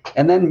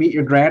 And then meet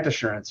your grant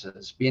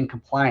assurances, be in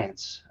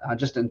compliance.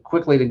 Just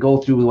quickly to go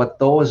through what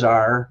those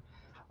are,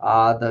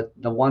 the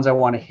ones I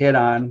want to hit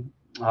on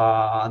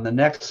the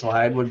next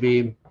slide would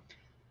be,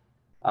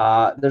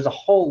 there's a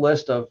whole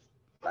list of,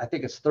 I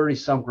think it's 30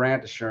 some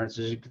grant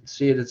assurances. You can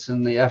see it's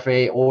in the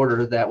FAA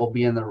order that will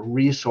be in the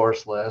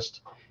resource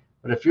list.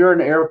 But if you're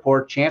an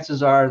airport,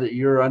 chances are that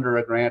you're under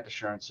a grant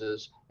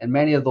assurances, and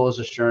many of those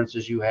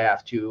assurances you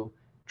have to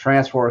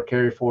transfer or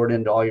carry forward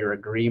into all your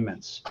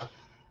agreements.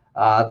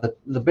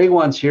 The big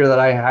ones here that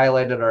I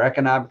highlighted are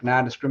economic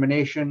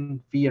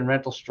non-discrimination, fee and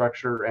rental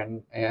structure,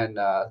 and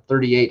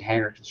 38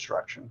 hangar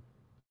construction.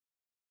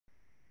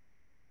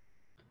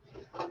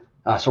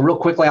 So real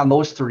quickly on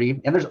those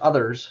three, and there's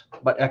others,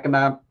 but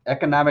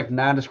economic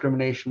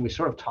non-discrimination we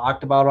sort of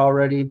talked about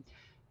already.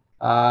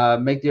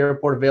 Make the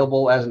airport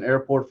available as an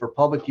airport for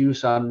public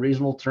use on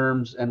reasonable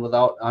terms and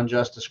without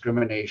unjust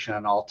discrimination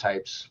on all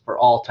types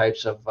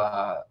of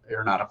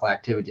aeronautical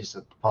activities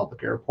at the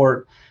public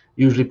airport.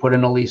 Usually put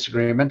in a lease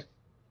agreement.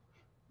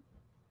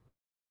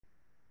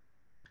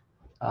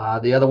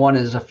 The other one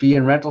is a fee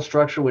and rental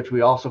structure, which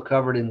we also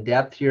covered in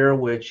depth here,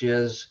 which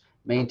is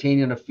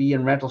maintaining a fee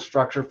and rental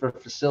structure for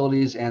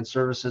facilities and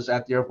services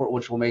at the airport,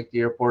 which will make the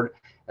airport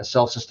as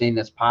self-sustaining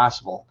as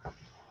possible.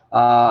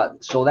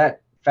 So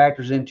that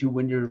factors into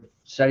when you're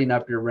setting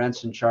up your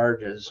rents and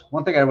charges.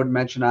 One thing I would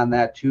mention on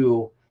that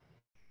too,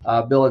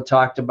 Bill had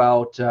talked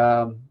about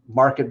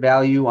market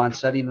value on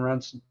setting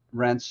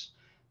rents.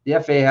 The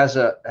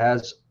FAA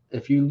has,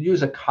 if you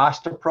use a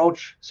cost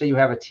approach, say you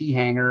have a T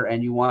hangar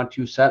and you want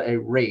to set a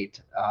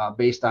rate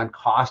based on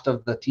cost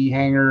of the T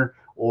hangar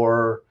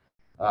or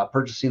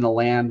purchasing the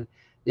land,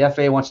 the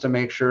FAA wants to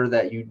make sure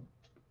that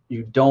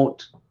you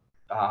don't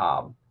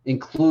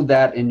include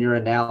that in your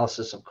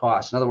analysis of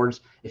costs. In other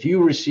words, if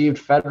you received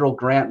federal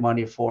grant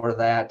money for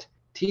that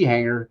T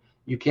hangar,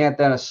 you can't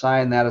then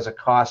assign that as a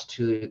cost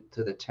to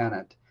the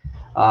tenant.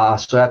 So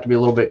I have to be a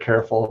little bit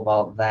careful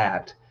about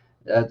that.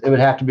 It would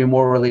have to be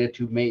more related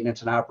to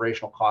maintenance and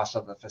operational costs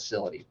of the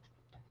facility.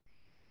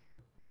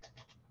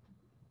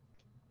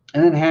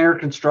 And then hangar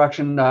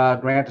construction,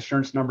 grant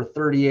assurance number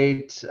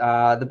 38.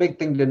 The big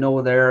thing to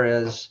know there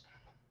is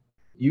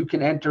you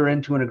can enter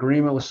into an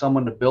agreement with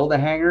someone to build a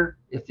hangar.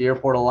 If the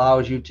airport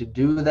allows you to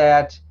do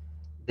that,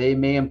 they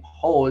may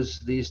impose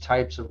these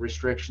types of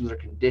restrictions or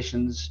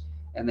conditions,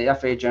 and the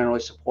FAA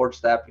generally supports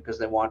that because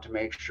they want to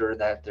make sure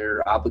that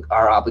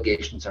our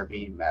obligations are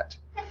being met.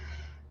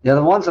 The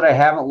other ones that I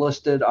haven't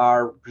listed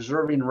are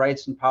preserving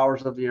rights and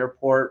powers of the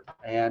airport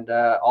and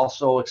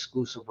also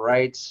exclusive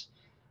rights.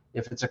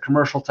 If it's a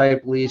commercial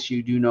type lease,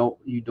 you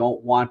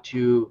don't want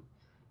to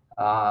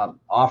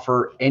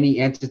offer any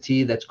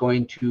entity that's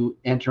going to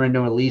enter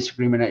into a lease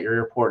agreement at your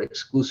airport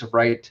exclusive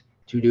right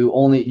to do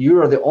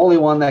you are the only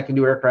one that can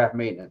do aircraft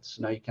maintenance.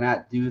 No, you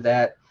cannot do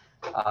that.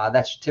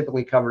 That's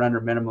typically covered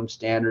under minimum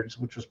standards,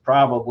 which was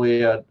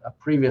probably a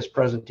previous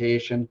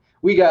presentation.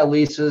 We got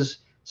leases.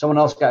 Someone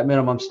else got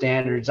minimum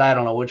standards. I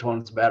don't know which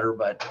one's better,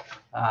 but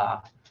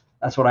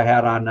that's what I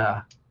had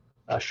on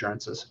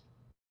assurances.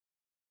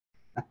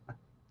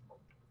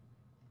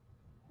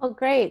 Well,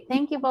 great.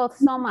 Thank you both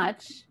so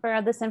much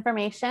for this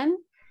information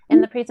in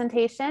the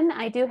presentation.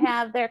 I do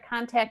have their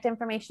contact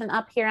information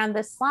up here on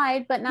this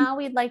slide, but now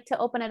we'd like to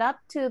open it up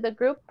to the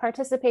group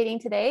participating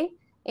today.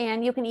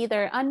 And you can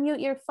either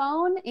unmute your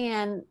phone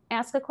and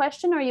ask a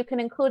question, or you can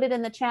include it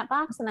in the chat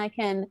box and I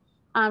can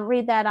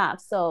read that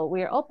off. So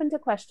we're open to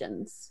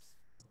questions.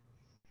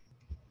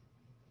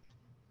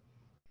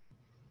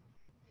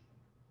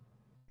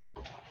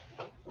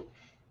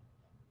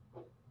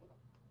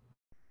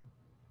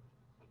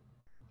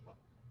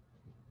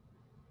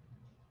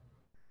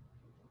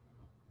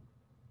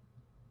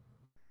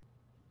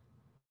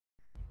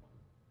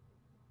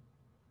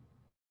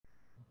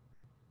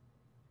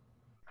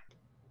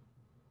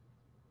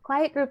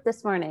 Quiet group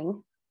this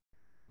morning.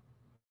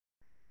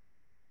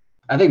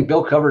 I think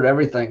Bill covered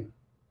everything.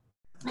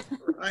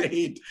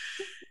 Right.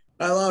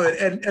 I love it.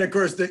 And of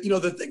course, the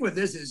thing with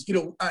this is,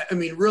 I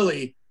mean,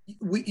 really,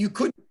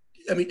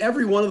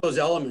 every one of those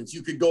elements,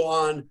 you could go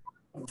on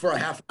for a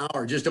half an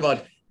hour just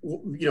about,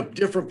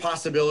 different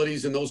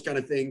possibilities and those kind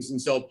of things.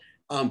 And so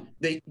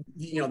these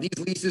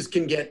leases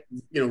can get,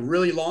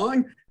 really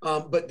long.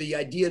 But the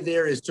idea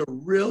there is to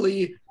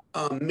really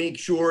make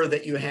sure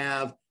that you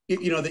have,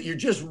 that you're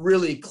just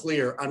really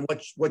clear on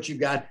what you've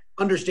got.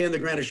 Understand the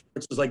grant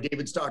assurances like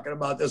David's talking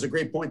about. There's a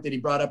great point that he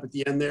brought up at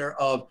the end there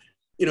of,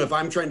 if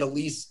I'm trying to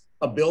lease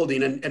a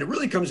building, and it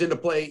really comes into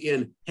play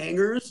in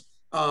hangars,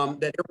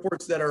 that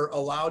airports that are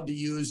allowed to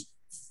use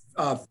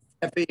FAA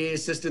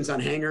assistance on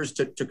hangars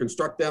to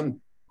construct them,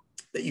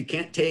 that you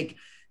can't take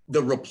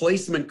the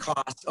replacement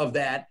cost of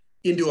that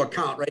into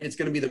account, right? It's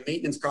going to be the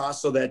maintenance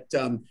cost, so that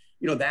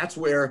that's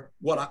where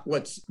what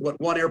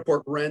one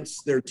airport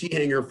rents their T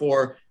hangar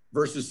for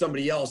versus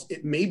somebody else,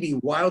 it may be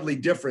wildly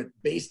different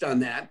based on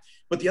that.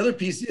 But the other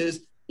piece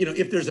is,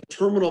 if there's a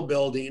terminal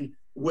building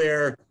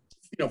where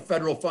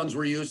federal funds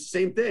were used,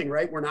 same thing,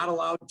 right? We're not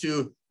allowed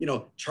to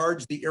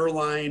charge the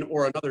airline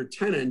or another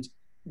tenant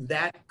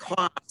that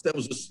cost that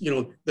was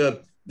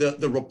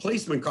the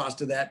replacement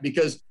cost of that,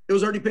 because it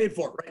was already paid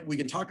for, right? We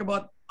can talk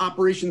about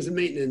operations and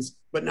maintenance,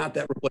 but not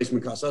that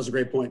replacement cost. That was a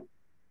great point.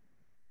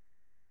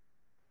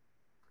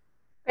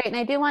 Great. And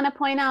I do want to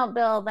point out,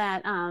 Bill,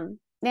 that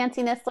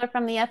Nancy Nistler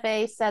from the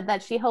FAA said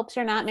that she hopes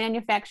you're not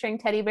manufacturing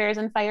teddy bears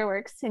and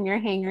fireworks in your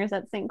hangars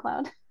at St.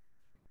 Cloud.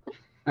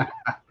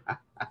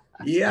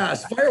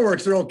 Yes,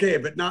 fireworks are okay,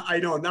 but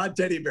not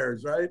teddy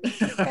bears, right?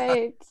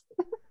 Right.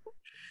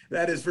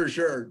 That is for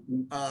sure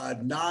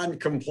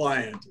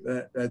non-compliant.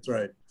 That's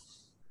right.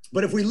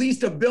 But if we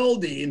leased a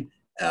building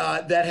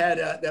that had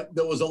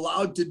that was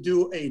allowed to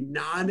do a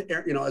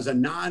as a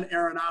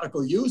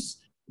non-aeronautical use,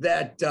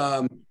 that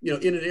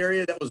in an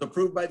area that was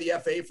approved by the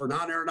FAA for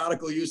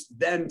non-aeronautical use,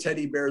 then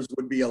teddy bears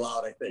would be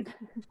allowed, I think.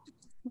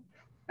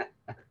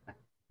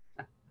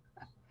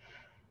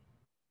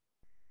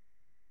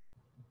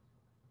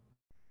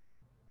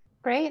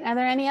 Great. Are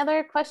there any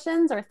other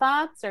questions or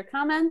thoughts or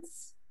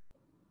comments?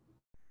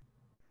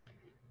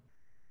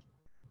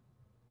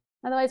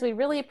 Otherwise, we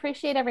really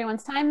appreciate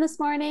everyone's time this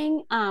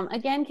morning.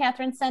 Again,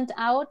 Catherine sent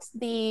out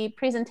the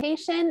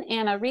presentation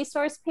and a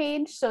resource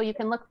page, so you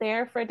can look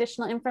there for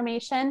additional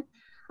information.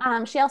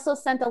 She also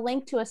sent a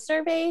link to a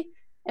survey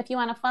if you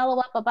want to follow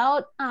up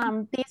about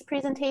these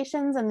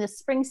presentations and the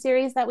spring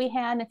series that we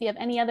had, and if you have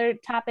any other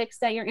topics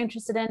that you're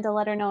interested in, to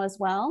let her know as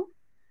well.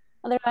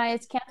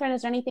 Otherwise, Catherine,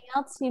 is there anything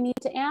else you need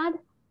to add?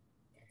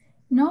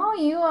 No,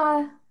 you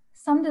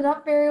summed it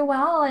up very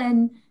well.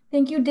 And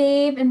thank you,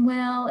 Dave and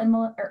Will and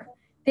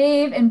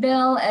Dave and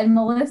Bill and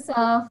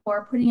Melissa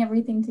for putting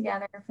everything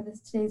together for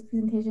today's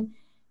presentation,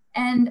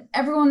 and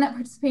everyone that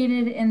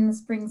participated in the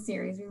spring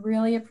series. We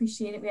really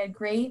appreciate it. We had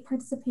great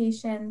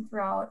participation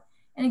throughout.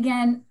 And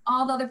again,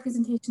 all the other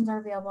presentations are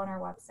available on our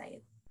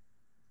website.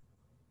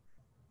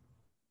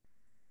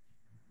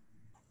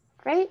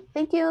 Great.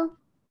 Thank you.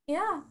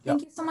 Yeah.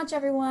 Thank you so much,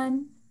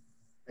 everyone.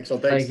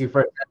 Excellent. Thanks. Thank you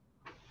for